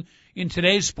down in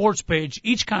today's sports page,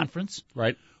 each conference,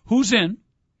 right? Who's in,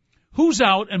 who's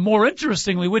out, and more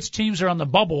interestingly, which teams are on the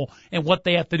bubble and what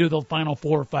they have to do the final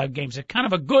 4 or 5 games. It's kind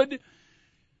of a good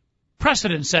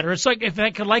precedent setter. It's like, if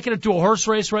I could liken it to a horse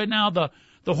race right now,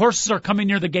 the horses are coming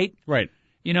near the gate. Right.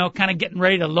 Kind of getting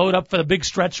ready to load up for the big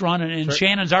stretch run. And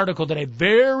Shannon's article today,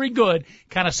 very good,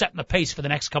 kind of setting the pace for the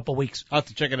next couple of weeks. I'll have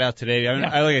to check it out today. I mean,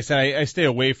 like I said, I stay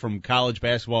away from college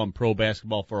basketball and pro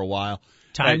basketball for a while.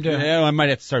 I might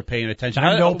have to start paying attention.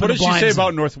 What did she say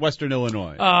about Northwestern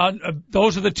Illinois?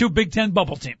 Those are the 2 Big Ten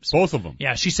bubble teams. Both of them.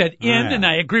 Yeah, she said and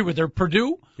I agree with her.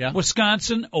 Purdue,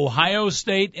 Wisconsin, Ohio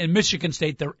State, and Michigan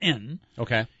State, they're in.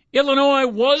 Okay. Illinois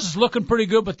was looking pretty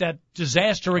good, but that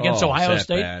disaster against Ohio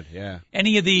State. Bad, yeah.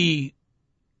 Any of the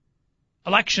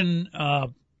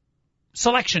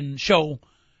selection show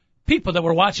people that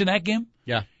were watching that game,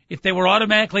 if they were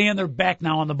automatically in, they're back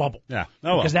now on the bubble. Yeah.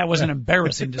 Because that was an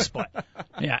embarrassing display.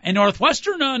 Yeah. And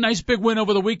Northwestern, a nice big win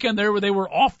over the weekend there where they were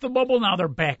off the bubble. Now they're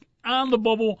back on the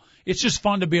bubble. It's just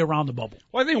fun to be around the bubble.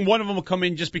 Well, I think one of them will come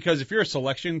in just because if you're a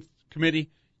selection committee,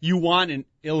 you want an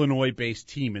Illinois-based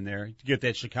team in there to get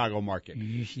that Chicago market.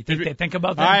 You think they think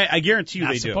about that? I guarantee you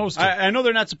they do. Not supposed to. I know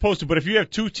they're not supposed to, but if you have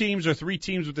 2 teams or 3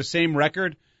 teams with the same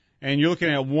record, and you're looking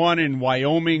at one in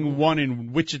Wyoming, one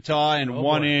in Wichita, and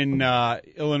one in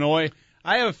Illinois,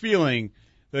 I have a feeling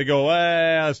they go,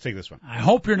 let's take this one. I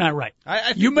hope you're not right.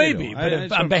 I think you may do. be,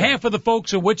 but on behalf of the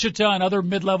folks of Wichita and other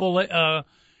mid-level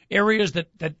areas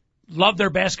that love their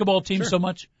basketball team so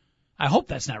much, I hope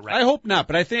that's not right. I hope not,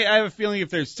 but I have a feeling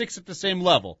if there's 6 at the same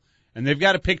level, and they've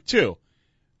got to pick 2,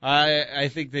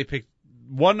 I think they pick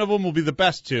one of them will be the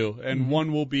best two, and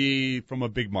one will be from a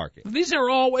big market. These are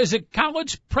all, is it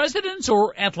college presidents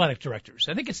or athletic directors?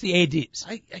 I think it's the ADs.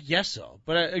 I guess so.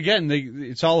 But again,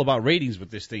 it's all about ratings with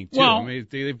this thing, too. Well, I mean,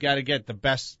 they've got to get the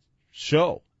best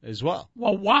show as well.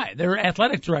 Well, why? They're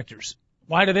athletic directors.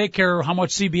 Why do they care how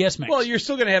much CBS makes? Well, you're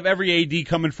still going to have every AD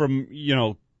coming from,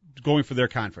 going for their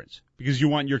conference because you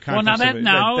want your conference.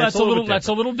 Well, that's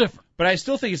a little different. But I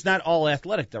still think it's not all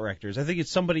athletic directors. I think it's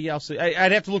somebody else.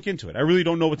 I'd have to look into it. I really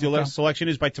don't know what the selection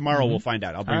is. By tomorrow, we'll find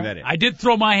out. I'll bring that in. I did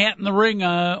throw my hat in the ring,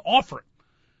 offering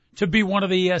to be one of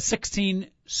the 16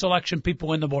 selection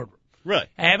people in the boardroom. Really?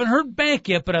 I haven't heard back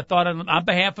yet, but I thought on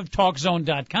behalf of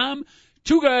TalkZone.com,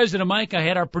 two guys and a mic, I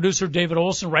had our producer David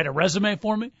Olson write a resume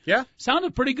for me. Yeah?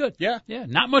 Sounded pretty good. Yeah. Yeah.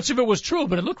 Not much of it was true,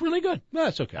 but it looked really good. No,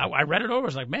 that's okay. I read it over. I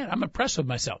was like, man, I'm impressed with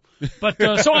myself. But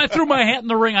so I threw my hat in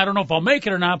the ring. I don't know if I'll make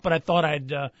it or not, but I thought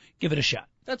I'd give it a shot.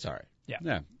 That's all right.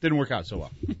 Yeah. Didn't work out so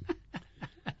well.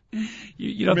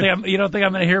 You don't think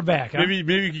I'm going to hear back? Huh? Maybe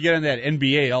you could get on that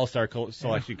NBA All-Star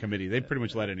selection committee. They pretty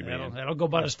much let anybody in. That'll go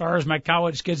about as far as my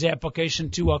college kids' application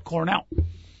to Cornell.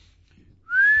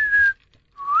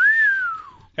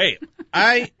 Hey,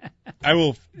 I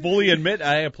will fully admit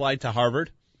I applied to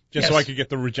Harvard just so I could get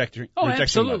the rejection.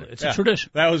 Absolutely. letter. It's a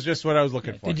tradition. That was just what I was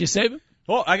looking for. Did you save it?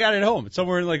 Well, I got it home. It's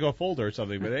somewhere in like a folder or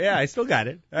something. But yeah, I still got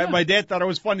it. My dad thought it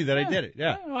was funny that I did it.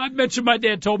 Yeah. I mentioned my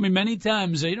dad told me many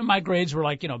times, my grades were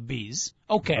like, B's.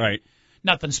 Okay. Right.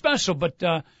 Nothing special, but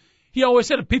he always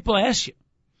said if people ask you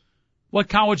what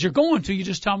college you're going to, you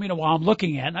just tell me, I'm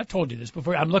looking at, and I've told you this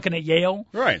before, I'm looking at Yale.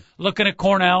 Right. Looking at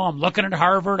Cornell. I'm looking at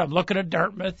Harvard. I'm looking at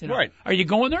Dartmouth. Right. Are you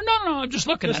going there? No, I'm just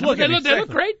looking at them. They look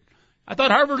great. I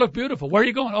thought Harvard looked beautiful. Where are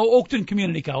you going? Oh, Oakton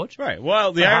Community College. Right.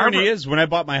 Well, the irony is when I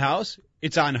bought my house,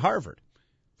 it's on Harvard,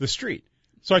 the street.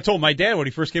 So I told my dad when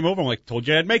he first came over, I'm like, told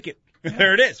you I'd make it. Yeah.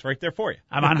 There it is, right there for you.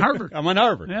 I'm on Harvard. I'm on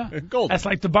Harvard. Yeah. Golden. That's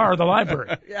like the bar or the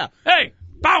library. Yeah. Hey,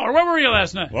 Bauer, where were you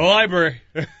last night? The library.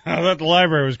 I thought the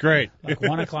library was great. Like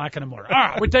 1 o'clock in the morning. All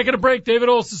right, we're taking a break. David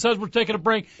Olson says we're taking a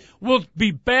break. We'll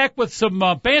be back with some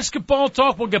basketball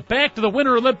talk. We'll get back to the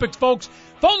Winter Olympics, folks.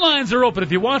 Phone lines are open.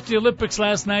 If you watched the Olympics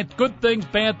last night, good things,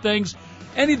 bad things,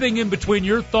 anything in between,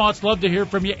 your thoughts, love to hear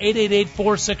from you.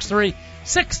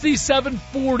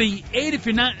 888-463-6748. If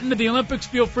you're not into the Olympics,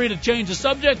 feel free to change the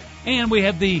subject. And we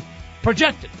have the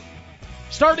projected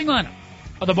starting lineup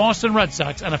of the Boston Red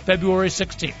Sox on a February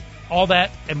 16th. All that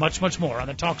and much, much more on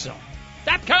the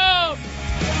TalkZone.com.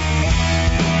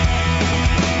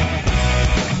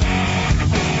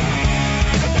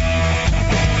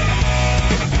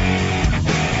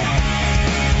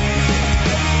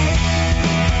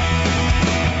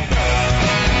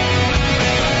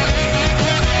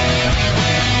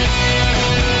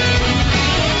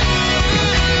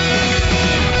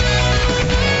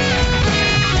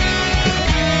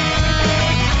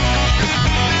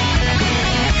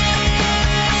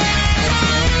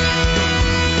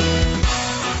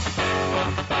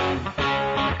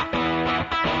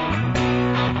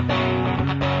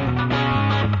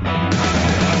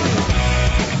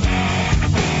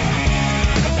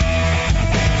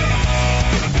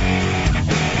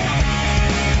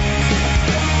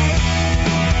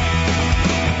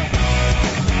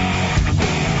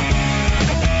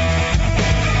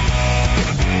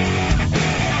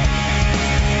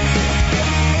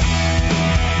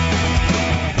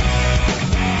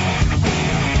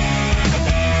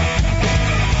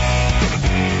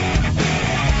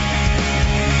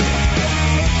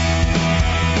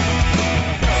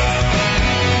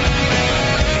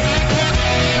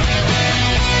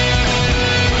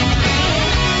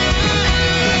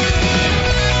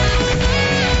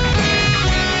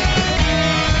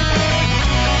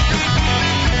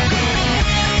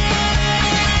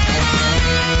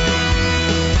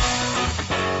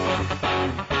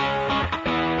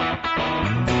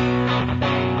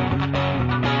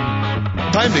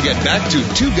 Time to get back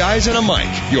to Two Guys and a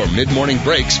Mic, your mid-morning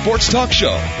break sports talk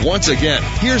show. Once again,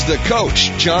 here's the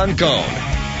coach, John Cohn.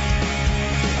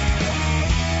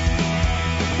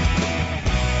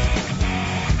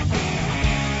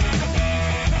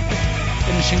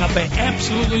 Finishing up an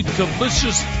absolutely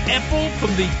delicious apple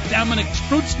from the Dominic's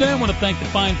Fruit Stand. I want to thank the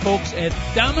fine folks at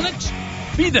Dominic's.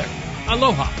 Be there.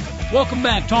 Aloha. Welcome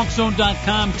back.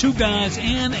 TalkZone.com. Two Guys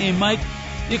and a Mic.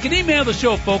 You can email the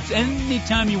show, folks,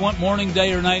 anytime you want, morning,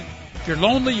 day, or night. If you're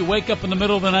lonely, you wake up in the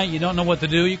middle of the night, you don't know what to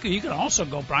do, you can also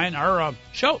go, Brian, our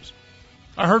shows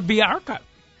are heard via archive.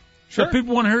 Sure. So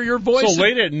people want to hear your voice. So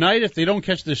late at night, if they don't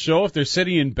catch the show, if they're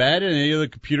sitting in bed and any of the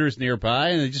computers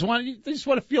nearby, and they just want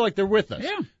to feel like they're with us.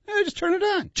 Yeah. They just turn it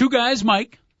on.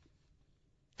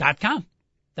 TwoGuysMike.com.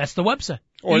 That's the website.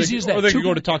 Easy as that. Or they can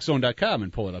go to TalkZone.com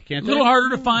and pull it up, can't A they? little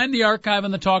harder to find the archive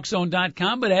on the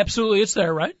TalkZone.com, but absolutely it's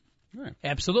there, right? Right.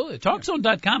 Absolutely.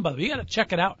 TalkZone.com, by the way, you got to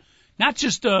check it out. Not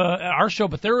just our show,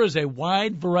 but there is a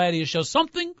wide variety of shows.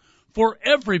 Something for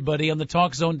everybody on the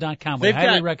TalkZone.com. We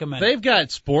highly recommend it. They've got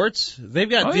sports. They've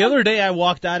got the other day I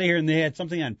walked out of here and they had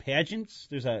something on pageants.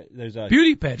 There's a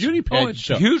beauty pageant. It's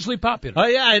show. Hugely popular. Oh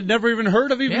yeah, I'd never even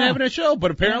heard of having a show,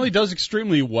 but apparently does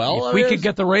extremely well. If we could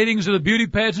get the ratings of the beauty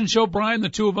pageant show, Brian, the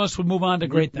two of us would move on to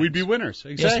great things. We'd be winners.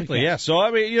 Exactly. Yes, So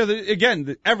I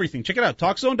mean, everything. Check it out.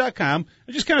 TalkZone.com.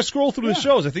 And just kind of scroll through the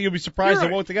shows. I think you'll be surprised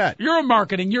at what they got. You're a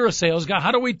marketing. You're a sales guy.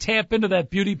 How do we tap into that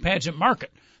beauty pageant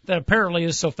market that apparently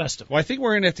is so festive? Well, I think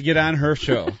we're going to have to get on her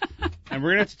show. And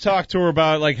we're going to have to talk to her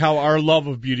about like how our love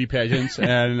of beauty pageants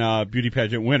and beauty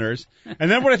pageant winners.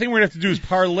 And then what I think we're going to have to do is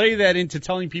parlay that into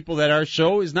telling people that our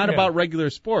show is not about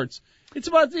regular sports. It's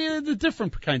about the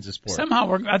different kinds of sports.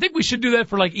 Somehow, I think we should do that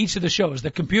for like each of the shows. The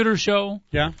computer show,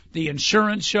 the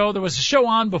insurance show. There was a show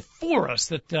on before us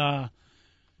that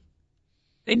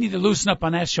they need to loosen up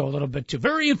on that show a little bit too.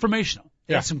 Very informational.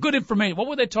 They had some good information. What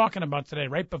were they talking about today,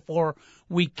 right before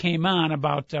we came on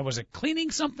about, was it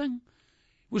cleaning something?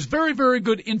 It was very, very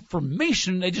good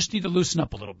information. They just need to loosen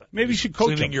up a little bit. Maybe you should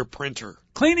coach Cleaning your printer.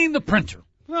 Cleaning the printer.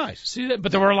 Nice. See that?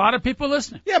 But there were a lot of people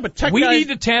listening. Yeah, but tech we guys, need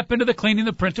to tap into the cleaning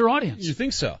the printer audience. You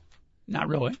think so? Not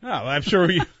really. Oh, I'm sure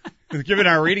given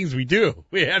our ratings, we do.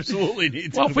 We absolutely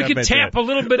need to. Well, if we could tap a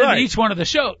little bit into each one of the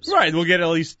shows. Right, we'll get at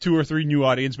least 2 or 3 new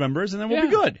audience members, and then we'll be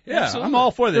good. Yeah, absolutely. I'm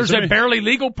all for this. There's a Barely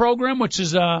Legal program, which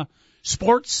is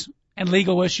sports and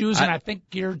legal issues, and I think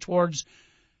geared towards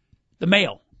the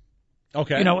male.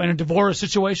 Okay. In a divorce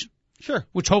situation. Sure.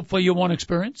 Which hopefully you won't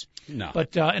experience. No.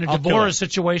 But in a divorce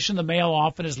situation, the male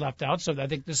often is left out, so I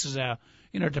think this is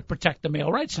to protect the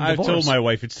male rights in divorce. I've told my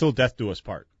wife it's still death do us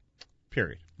part.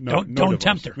 Period. Don't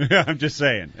tempt her. I'm just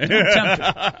saying. Don't tempt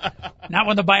her. Not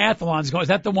when the biathlon's going. Is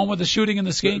that the one with the shooting and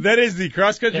the skiing? That is the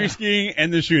cross-country skiing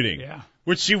and the shooting. Yeah.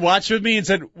 Which she watched with me and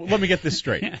said, let me get this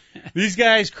straight. These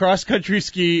guys cross-country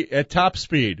ski at top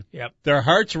speed. Yep. Their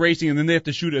heart's racing, and then they have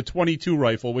to shoot a .22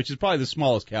 rifle, which is probably the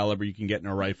smallest caliber you can get in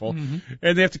a rifle. Mm-hmm.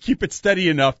 And they have to keep it steady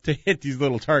enough to hit these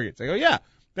little targets. I go, yeah,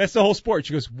 that's the whole sport.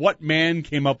 She goes, what man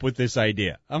came up with this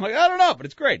idea? I'm like, I don't know, but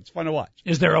it's great. It's fun to watch.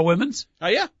 Is there a women's?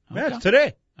 Yeah. Okay. Yeah, it's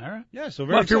today. All right. Yeah, so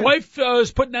very if your wife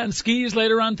is putting on skis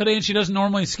later on today and she doesn't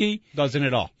normally ski. Doesn't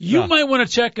at all. You might want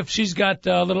to check if she's got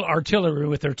a little artillery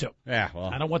with her, too. Yeah, well.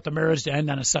 I don't want the marriage to end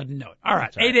on a sudden note. All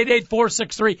right.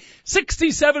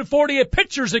 888-463-6748.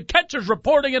 Pitchers and catchers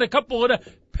reporting in a couple of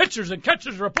pitchers and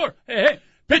catchers report. Hey.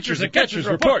 Pitchers and catchers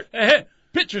report. Hey.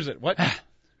 Pitchers and what?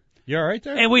 You all right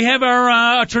there? And we have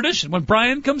our tradition. When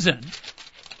Brian comes in,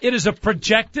 it is a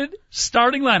projected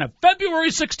starting lineup, February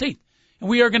 16th. And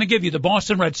we are going to give you the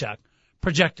Boston Red Sox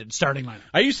projected starting lineup.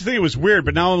 I used to think it was weird,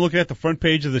 but now I'm looking at the front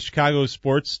page of the Chicago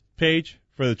sports page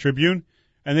for the Tribune,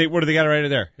 and what do they got right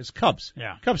there? It's Cubs.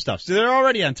 Yeah. Cubs stuff. So they're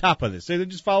already on top of this. They're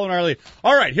just following our lead.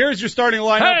 All right, here's your starting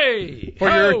lineup for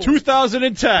your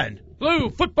 2010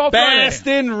 Blue Football Friday.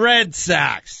 Boston Red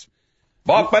Sox.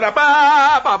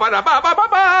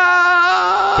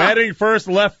 Batting first,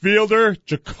 left fielder,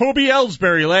 Jacoby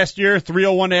Ellsbury. Last year,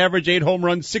 301 average, 8 home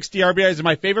runs, 60 RBIs. And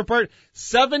my favorite part,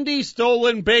 70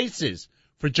 stolen bases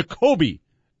for Jacoby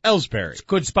Ellsbury. It's a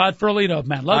good spot for a leadoff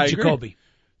man. Love Jacoby.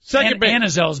 Second and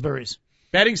his Ellsburys.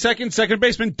 Batting second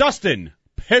baseman, Dustin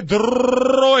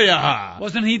Pedroia.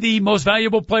 Wasn't he the most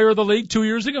valuable player of the league 2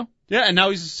 years ago? Yeah, and now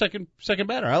he's the second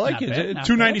batter. I like it.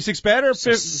 296 batter,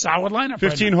 solid lineup.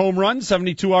 15 home runs,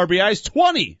 72 RBIs,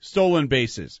 20 stolen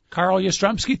bases. Carl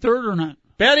Yastrzemski third or not?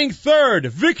 Batting third,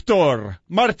 Victor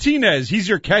Martinez. He's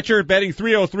your catcher, batting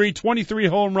 .303, 23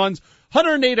 home runs,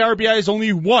 108 RBIs,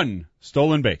 only 1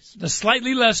 stolen base. The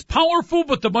slightly less powerful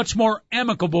but the much more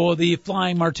amicable of the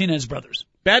Flying Martinez brothers.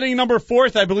 Batting number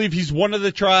fourth, I believe he's one of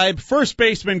the tribe, first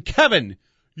baseman Kevin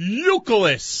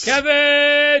Youkilis.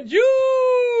 Kevin Youkilis.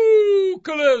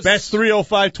 Bats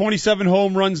 305, 27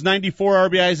 home runs, 94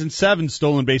 RBIs, and 7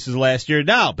 stolen bases last year.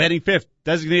 Now, batting fifth,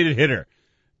 designated hitter,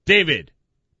 David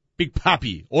Big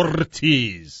Papi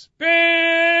Ortiz.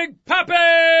 Big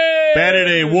Papi! Batted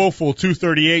a woeful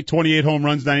 .238, 28 home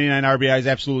runs, 99 RBIs,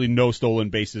 absolutely no stolen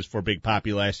bases for Big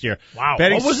Papi last year. Wow.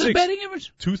 Batting what was his batting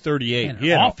average? .238. He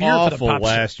had an off year awful for the Pops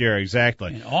last year,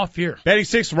 exactly. An off year. Batting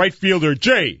sixth, right fielder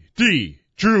J.D.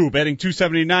 Drew, batting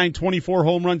 .279, 24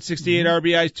 home runs, 68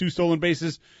 RBIs, 2 stolen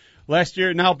bases last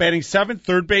year. Now batting seventh,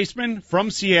 third baseman from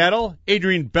Seattle,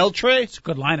 Adrian Beltre. It's a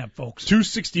good lineup, folks.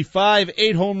 .265,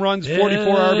 8 home runs,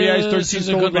 44 RBIs, 13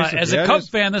 stolen bases. As a Cubs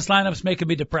fan, this lineup's making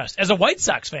me depressed. As a White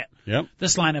Sox fan,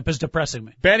 this lineup is depressing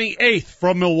me. Batting eighth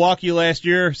from Milwaukee last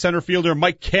year, center fielder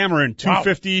Mike Cameron,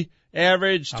 .250,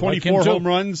 average, 24 home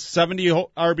runs, 70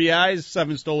 RBIs,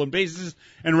 7 stolen bases,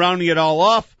 and rounding it all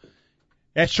off,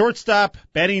 at shortstop,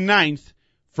 batting ninth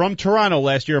from Toronto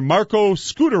last year, Marco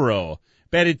Scutaro.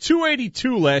 Batted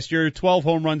 .282 last year, 12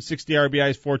 home runs, 60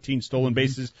 RBIs, 14 stolen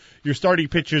bases. Your starting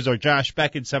pitchers are Josh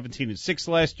Beckett, 17-6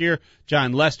 last year,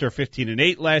 John Lester,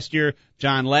 15-8 last year,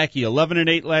 John Lackey,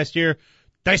 11-8 last year,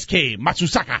 Daisuke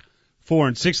Matsusaka,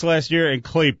 4-6 last year, and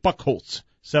Clay Buchholz,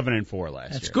 7-4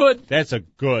 last year. That's good. That's a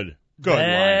good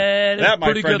line. That my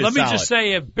pretty friend, good. Let me solid. just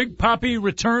say, if Big Papi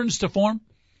returns to form.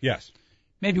 Yes.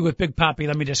 Maybe with Big Papi,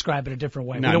 let me describe it a different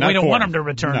way. No, we don't want him to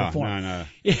return to form. No.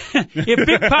 If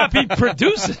Big Papi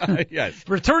produces, yes.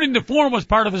 returning to form was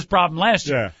part of his problem last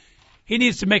year. Yeah. He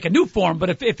needs to make a new form,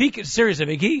 but if he can,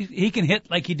 seriously, he can hit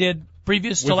like he did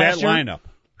previous to last year.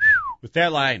 With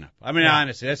that lineup. I mean,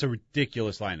 honestly, that's a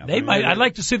ridiculous lineup. I'd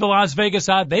like to see the Las Vegas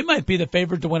odd. They might be the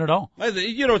favorite to win it all.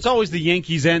 You know, it's always the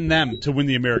Yankees and them to win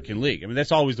the American League. I mean,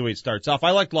 that's always the way it starts off.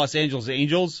 I liked Los Angeles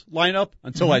Angels lineup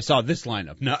until I saw this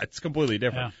lineup. No, it's completely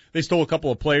different. Yeah. They stole a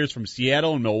couple of players from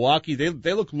Seattle and Milwaukee.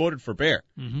 They look loaded for bear.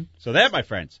 Mm-hmm. So that, my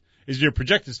friends, is your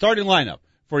projected starting lineup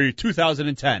for your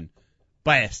 2010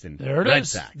 Boston Red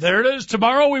Sox. There it is.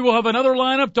 Tomorrow we will have another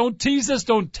lineup. Don't tease us.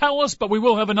 Don't tell us, but we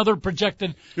will have another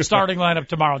projected starting lineup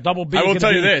tomorrow. Double B. I will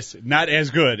tell you this, not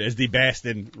as good as the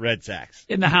Boston Red Sox.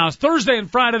 In the house. Thursday and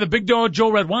Friday, the big dog,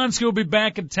 Joe Radwanski, will be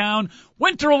back in town.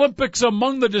 Winter Olympics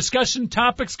among the discussion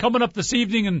topics coming up this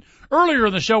evening. And earlier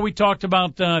in the show, we talked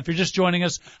about, if you're just joining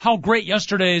us, how great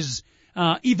yesterday's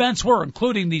events were,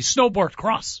 including the snowboard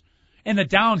cross and the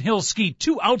downhill ski,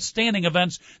 2 outstanding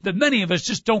events that many of us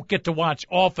just don't get to watch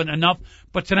often enough.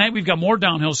 But tonight we've got more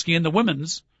downhill skiing, the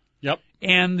women's. Yep.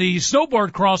 And the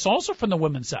snowboard cross also from the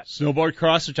women's side. Snowboard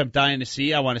cross, which I'm dying to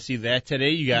see. I want to see that today.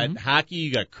 You got hockey,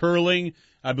 you got curling.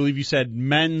 I believe you said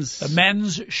men's. The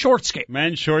men's short skate.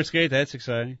 Men's short skate, that's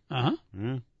exciting. Uh-huh.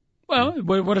 Yeah. Well,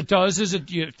 what it does is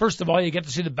first of all, you get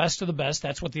to see the best of the best.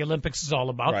 That's what the Olympics is all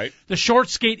about. Right. The short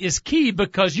skate is key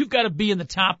because you've got to be in the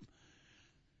top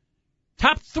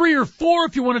 3 or 4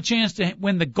 if you want a chance to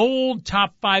win the gold,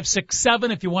 top 5, 6, 7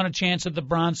 if you want a chance at the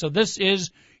bronze. So this is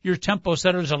your tempo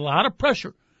setter. There's a lot of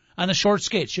pressure on the short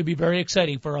skate. Should be very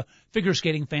exciting for figure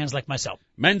skating fans like myself.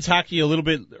 Men's hockey a little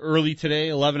bit early today,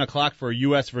 11 o'clock for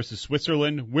U.S. versus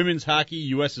Switzerland. Women's hockey,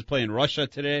 U.S. is playing Russia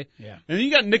today. Yeah. And then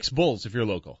you got Knicks Bulls if you're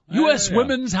local. U.S.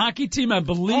 women's hockey team, I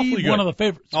believe, one of the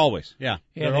favorites. Always, yeah.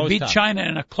 Yeah, they beat China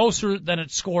in a closer than it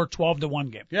scored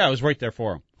 12-1 game. Yeah, I was right there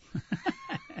for them.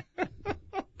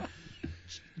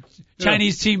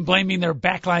 Chinese team blaming their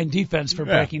backline defense for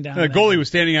breaking down. The goalie was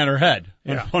standing on her head.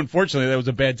 Yeah. Unfortunately, that was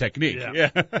a bad technique. Yeah.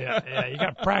 You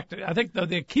got to practice. I think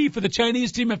the key for the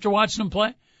Chinese team after watching them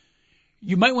play,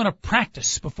 you might want to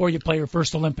practice before you play your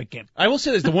first Olympic game. I will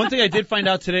say this. The one thing I did find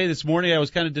out today, this morning, I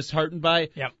was kind of disheartened by.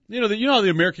 Yep. You know how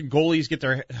the American goalies get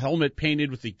their helmet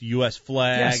painted with the U.S.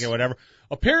 flag or whatever?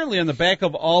 Apparently, on the back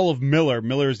of all of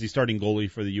Miller is the starting goalie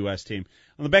for the U.S. team.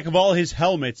 On the back of all his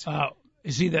helmets.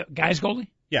 Is he the guy's goalie?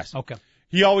 Yes. Okay.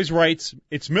 He always writes,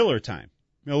 "It's Miller time."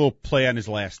 A little play on his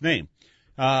last name.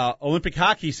 Olympic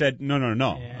Hockey said, no.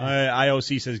 Yeah.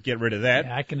 IOC says get rid of that.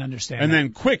 Yeah, I can understand And that.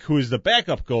 then Quick, who is the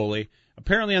backup goalie,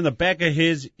 apparently on the back of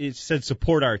his, it said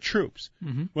support our troops.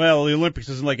 Mm-hmm. Well, the Olympics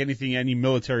doesn't like any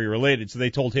military related, so they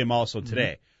told him also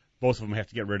today. Both of them have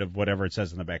to get rid of whatever it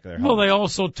says on the back of their helmet. Well, they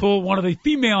also told one of the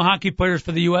female hockey players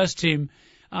for the U.S. team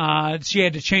she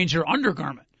had to change her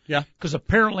undergarment. Yeah. Because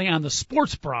apparently on the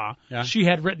sports bra, she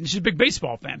had written, she's a big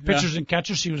baseball fan, pitchers and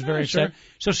catchers. She was very excited. Sure.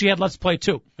 So she had Let's Play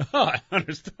 2. Oh, I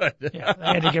understood. Yeah, they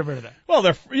had to get rid of that. Well,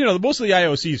 most of the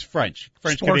IOC is French.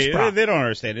 Sports bra. They don't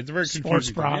understand it. It's a very confusing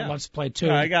sports bra, thing. Let's Play 2.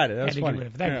 Yeah, I got it. That's had to funny. Get rid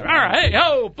of that. Yeah. All right. Hey,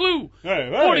 ho, blue. Hey.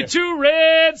 42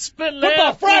 red, split left.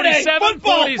 Football Friday. 47,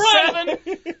 Football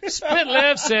 47. Split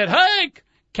left said, hey.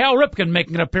 Cal Ripken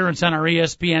making an appearance on our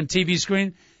ESPN TV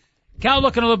screen. Cal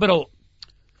looking a little bit old.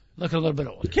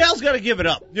 Cal's got to give it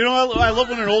up. You know, I love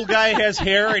when an old guy has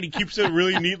hair and he keeps it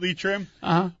really neatly trimmed.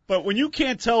 Uh-huh. But when you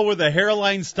can't tell where the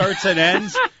hairline starts and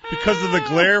ends because of the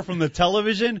glare from the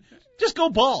television, just go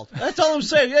bald. That's all I'm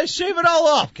saying. Yeah, shave it all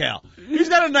off, Cal. He's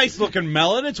got a nice looking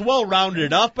melon. It's well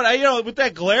rounded up, but with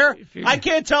that glare, I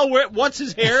can't tell what's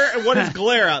his hair and what is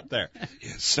glare out there.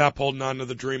 Yeah, stop holding on to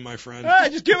the dream, my friend.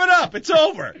 Just give it up. It's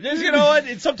over. Just, you know what?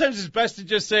 Sometimes it's best to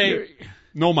just say.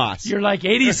 No mas. You're like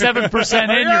 87%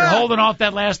 in. You're holding off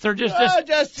that last third.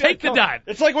 Just take the dive.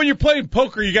 It's like when you're playing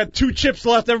poker. You got 2 chips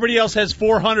left. Everybody else has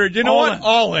 400. You know what?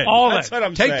 All in. All That's in. what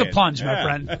I'm saying. saying. Take the plunge, my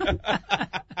friend.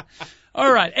 All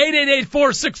right,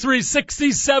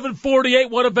 888-463-6748.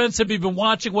 What events have you been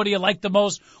watching? What do you like the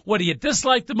most? What do you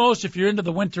dislike the most? If you're into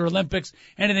the Winter Olympics,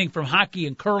 anything from hockey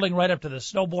and curling right up to the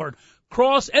snowboard,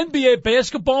 cross, NBA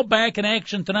basketball back in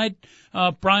action tonight.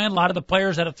 Brian, a lot of the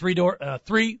players had a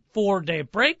 3-4 day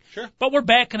break. Sure. But we're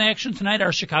back in action tonight.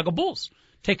 Our Chicago Bulls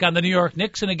take on the New York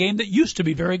Knicks in a game that used to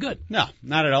be very good. No,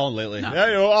 not at all lately.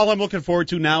 No. All I'm looking forward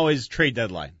to now is trade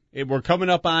deadline. We're coming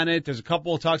up on it. There's a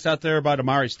couple of talks out there about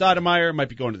Amari Stoudemire. Might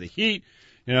be going to the Heat.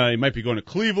 He might be going to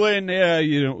Cleveland.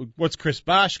 What's Chris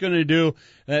Bosh going to do?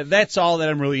 That's all that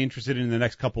I'm really interested in the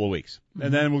next couple of weeks. Mm-hmm.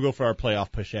 And then we'll go for our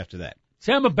playoff push after that.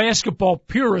 See, I'm a basketball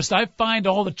purist. I find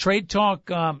all the trade talk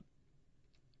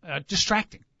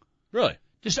distracting. Really?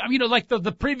 Like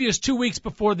the previous 2 weeks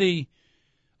before the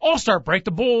All-Star break,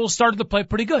 the Bulls started to play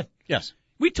pretty good. Yes.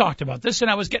 We talked about this, and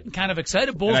I was getting kind of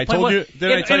excited. Bulls and play well.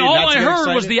 And all I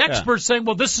heard was the experts saying,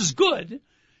 well, this is good,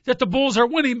 that the Bulls are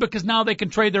winning because now they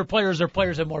can trade their players. Their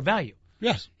players have more value.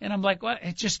 Yes. And I'm like, well,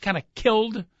 it just kind of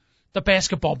killed the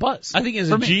basketball buzz. I think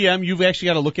as a GM, you've actually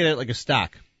got to look at it like a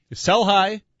stock. You sell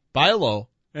high, buy low,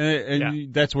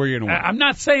 and that's where you're going to win. I'm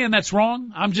not saying that's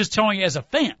wrong. I'm just telling you as a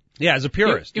fan. Yeah, as a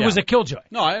purist. It was a killjoy.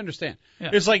 No, I understand. Yeah.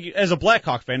 It's like, as a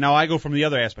Blackhawk fan, now I go from the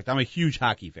other aspect. I'm a huge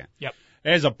hockey fan. Yep.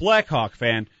 As a Blackhawk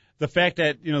fan, the fact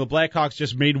that, the Blackhawks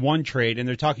just made one trade and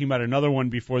they're talking about another one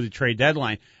before the trade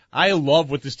deadline. I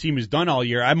love what this team has done all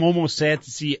year. I'm almost sad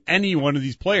to see any one of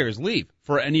these players leave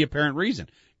for any apparent reason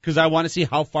because I want to see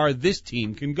how far this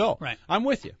team can go. Right. I'm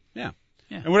with you. Yeah.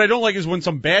 And what I don't like is when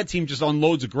some bad team just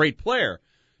unloads a great player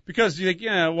because you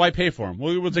think, why pay for him?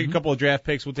 We'll take a couple of draft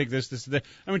picks. We'll take this, and that.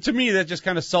 I mean, to me, that just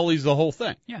kind of sullies the whole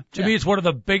thing. Yeah. To me, it's one of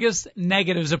the biggest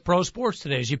negatives of pro sports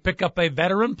today is you pick up a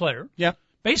veteran player. Yeah.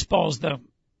 Baseball's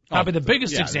probably the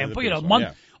biggest example.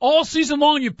 Biggest all season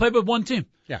long you play with one team.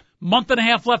 Yeah. Month and a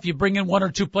half left, you bring in one or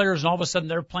two players, and all of a sudden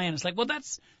they're playing. It's like, well,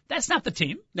 that's not the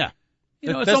team. Yeah.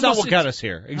 That's not what got us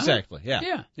here. Exactly.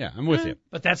 Yeah. Yeah, I'm with you.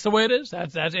 But that's the way it is.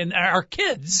 That's and our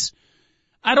kids,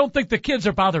 I don't think the kids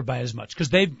are bothered by it as much because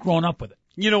they've grown up with it.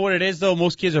 You know what it is, though?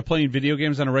 Most kids are playing video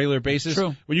games on a regular basis.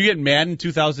 True. When you get Madden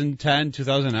 2010,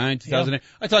 2009, 2008,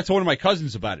 I talked to one of my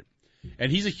cousins about it.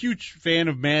 And he's a huge fan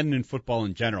of Madden and football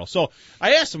in general. So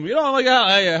I asked him, I'm like,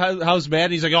 how's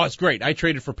Madden? He's like, oh, it's great. I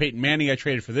traded for Peyton Manning. I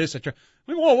traded for this. I'm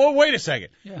like, whoa, wait a second.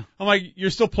 Yeah. I'm like,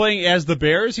 you're still playing as the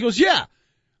Bears? He goes, yeah.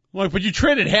 I'm like, but you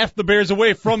traded half the Bears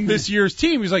away from this year's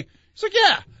team. He's like,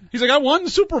 yeah. He's like, I won the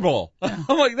Super Bowl. Yeah.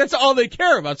 I'm like, that's all they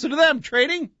care about. So to them,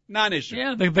 trading, non-issue.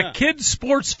 Yeah, the kid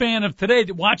sports fan of today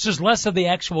watches less of the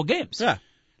actual games. Yeah.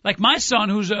 Like my son,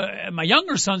 my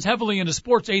younger son's heavily into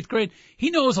sports, 8th grade.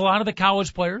 He knows a lot of the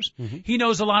college players. Mm-hmm. He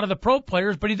knows a lot of the pro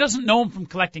players, but he doesn't know them from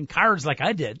collecting cards like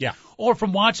I did. Yeah. Or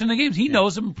from watching the games. He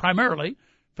knows them primarily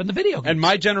from the video games. And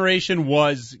my generation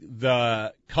was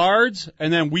the cards,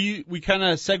 and then we kind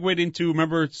of segued into,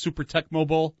 remember Super Tecmo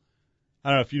Bowl? I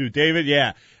don't know if you knew David.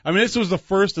 Yeah. I mean, this was the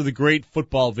first of the great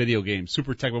football video games,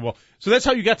 Super Tecmo Bowl. So that's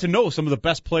how you got to know some of the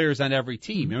best players on every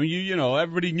team. I mean,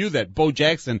 everybody knew that Bo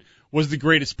Jackson was the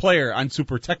greatest player on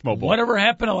Super Tecmo Bowl. Whatever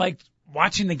happened to,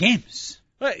 watching the games?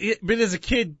 But as a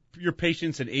kid, your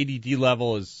patience and ADD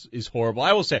level is horrible.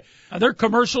 I will say. Are there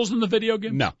commercials in the video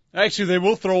game? No. Actually, they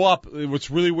will throw up. What's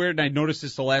really weird, and I noticed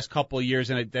this the last couple of years,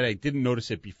 and that I didn't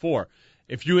notice it before.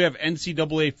 If you have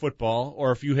NCAA football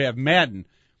or if you have Madden,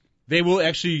 they will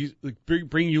actually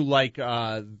bring you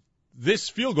this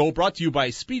field goal brought to you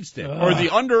by Speed Stick or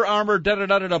the Under Armour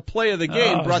play of the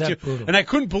game brought to you. Brutal. And I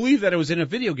couldn't believe that it was in a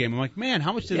video game. I'm like, man,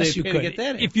 how much did they pay to get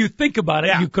that in? If you think about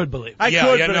it, you could believe it.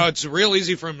 It's real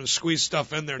easy for them to squeeze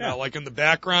stuff in there now, like in the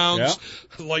backgrounds,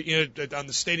 like on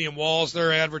the stadium walls, there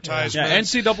are advertisements.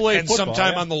 Yeah, NCAA and football,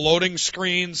 sometime on the loading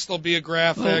screens there'll be a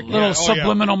graphic. Little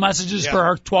subliminal messages for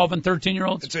our 12 and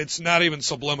 13-year-olds. It's not even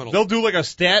subliminal. They'll do a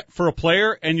stat for a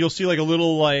player, and you'll see a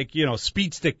little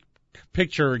Speed Stick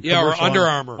picture. Yeah, or Under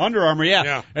Armour. Under Armour,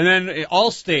 yeah. And then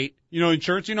Allstate,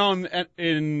 insurance,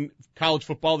 in college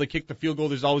football, they kick the field goal.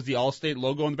 There's always the Allstate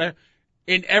logo in the back.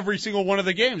 In every single one of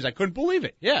the games. I couldn't believe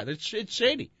it. Yeah, it's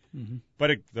shady. Mm-hmm.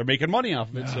 But they're making money off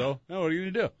of it, so what are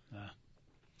you going to do?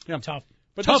 Yeah. Tough.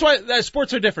 But that's why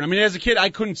sports are different. I mean, as a kid, I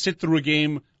couldn't sit through a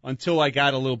game until I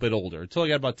got a little bit older, until I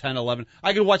got about 10, 11.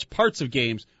 I could watch parts of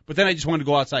games, but then I just wanted to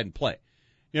go outside and play.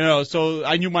 So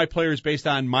I knew my players based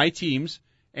on my teams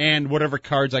and whatever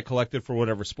cards I collected for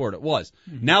whatever sport it was.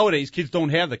 Mm-hmm. Nowadays, kids don't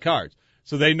have the cards.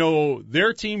 So they know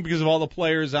their team because of all the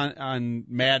players on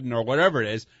Madden or whatever it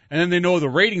is, and then they know the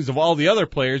ratings of all the other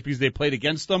players because they played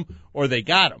against them or they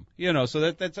got them.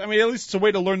 So that's, at least it's a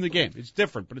way to learn the game. It's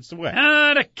different, but it's the way.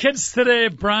 The kids today,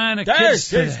 Brian, kids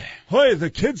today. Hi, the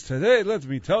kids today, let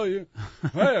me tell you.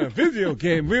 A video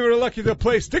game. We were lucky to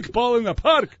play stickball in the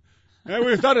park. And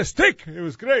we got a stick. It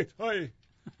was great. Hi.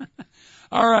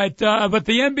 All right, but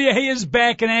the NBA is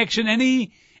back in action.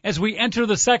 As we enter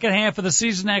the second half of the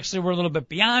season, actually we're a little bit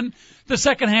beyond the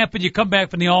second half, but you come back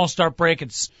from the All-Star break.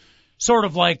 It's sort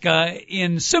of like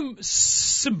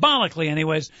symbolically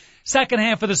anyways, second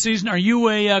half of the season. Are you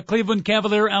a Cleveland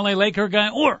Cavalier, LA Laker guy,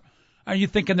 or are you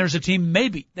thinking there's a team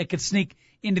maybe that could sneak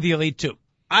into the Elite Two?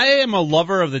 I am a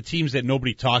lover of the teams that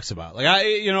nobody talks about.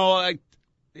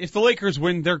 If the Lakers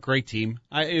win, they're a great team.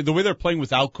 The way they're playing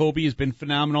without Kobe has been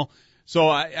phenomenal. So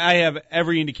I have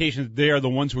every indication that they are the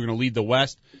ones who are going to lead the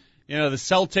West. The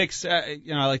Celtics,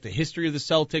 I like the history of the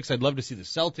Celtics. I'd love to see the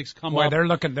Celtics come up. They're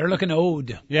looking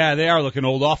old. Yeah, they are looking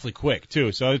old awfully quick,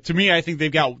 too. So to me, I think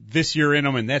they've got this year in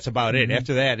them, and that's about it.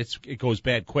 After that, it goes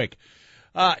bad quick.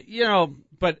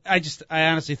 But I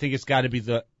honestly think it's got to be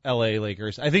the LA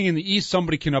Lakers. I think in the East,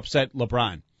 somebody can upset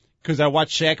LeBron. Because I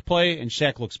watched Shaq play, and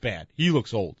Shaq looks bad. He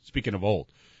looks old, speaking of old.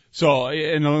 So,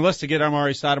 and unless they get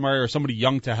Amari Stoudemire or somebody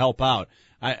young to help out,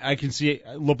 I can see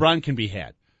LeBron can be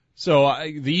had. So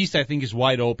the East, I think, is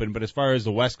wide open. But as far as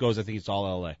the West goes, I think it's all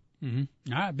L.A.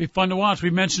 Mm-hmm. All right, it'd be fun to watch. We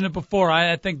mentioned it before.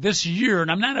 I think this year,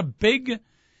 and I'm not a big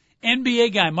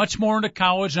NBA guy, much more into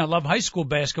college, and I love high school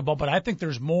basketball, but I think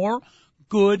there's more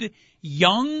good,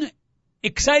 young,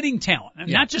 exciting talent. And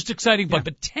not just exciting,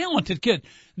 but talented kid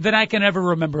that I can ever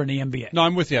remember in the NBA. No,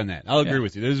 I'm with you on that. I'll agree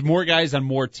with you. There's more guys on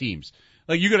more teams.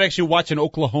 Like, you could actually watch an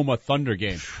Oklahoma Thunder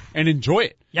game and enjoy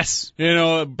it. Yes.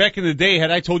 Back in the day, had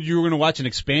I told you were going to watch an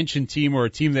expansion team or a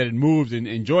team that had moved and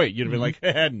enjoy it, you'd have been like,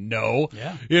 no.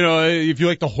 Yeah. If you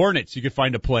like the Hornets, you could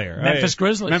find a player. Memphis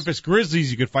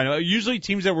Grizzlies, you could find. Usually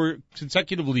teams that were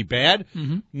consecutively bad,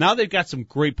 now they've got some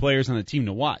great players on the team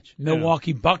to watch.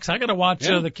 Milwaukee Bucks. I got to watch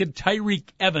the kid Tyreek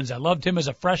Evans. I loved him as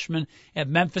a freshman at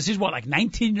Memphis. He's,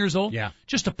 19 years old? Yeah.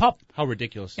 Just a pup. How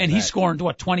ridiculous. And he's scoring,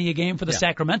 20 a game for the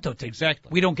Sacramento team. Exactly.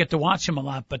 We don't get to watch him a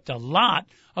lot, but a lot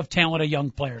of talented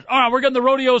young players. All right, we're getting the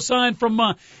rodeo sign from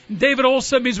David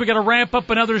Olson. Means we got to wrap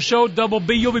up another show. Double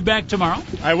B, you'll be back tomorrow.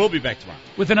 I will be back tomorrow.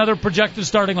 With another projected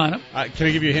starting lineup. Can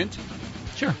I give you a hint?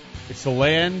 Sure. It's the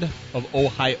land of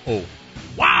Ohio.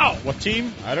 Wow. What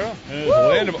team? I don't know. The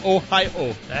land of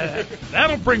Ohio.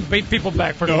 That'll bring people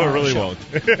back for tomorrow. No, it really show.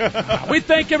 won't. We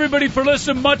thank everybody for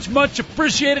listening. Much, much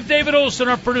appreciated. David Olson,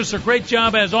 our producer. Great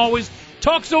job as always.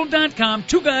 TalkZone.com.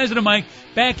 Two guys and a mic.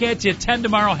 Back at you at 10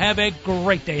 tomorrow. Have a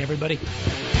great day, everybody.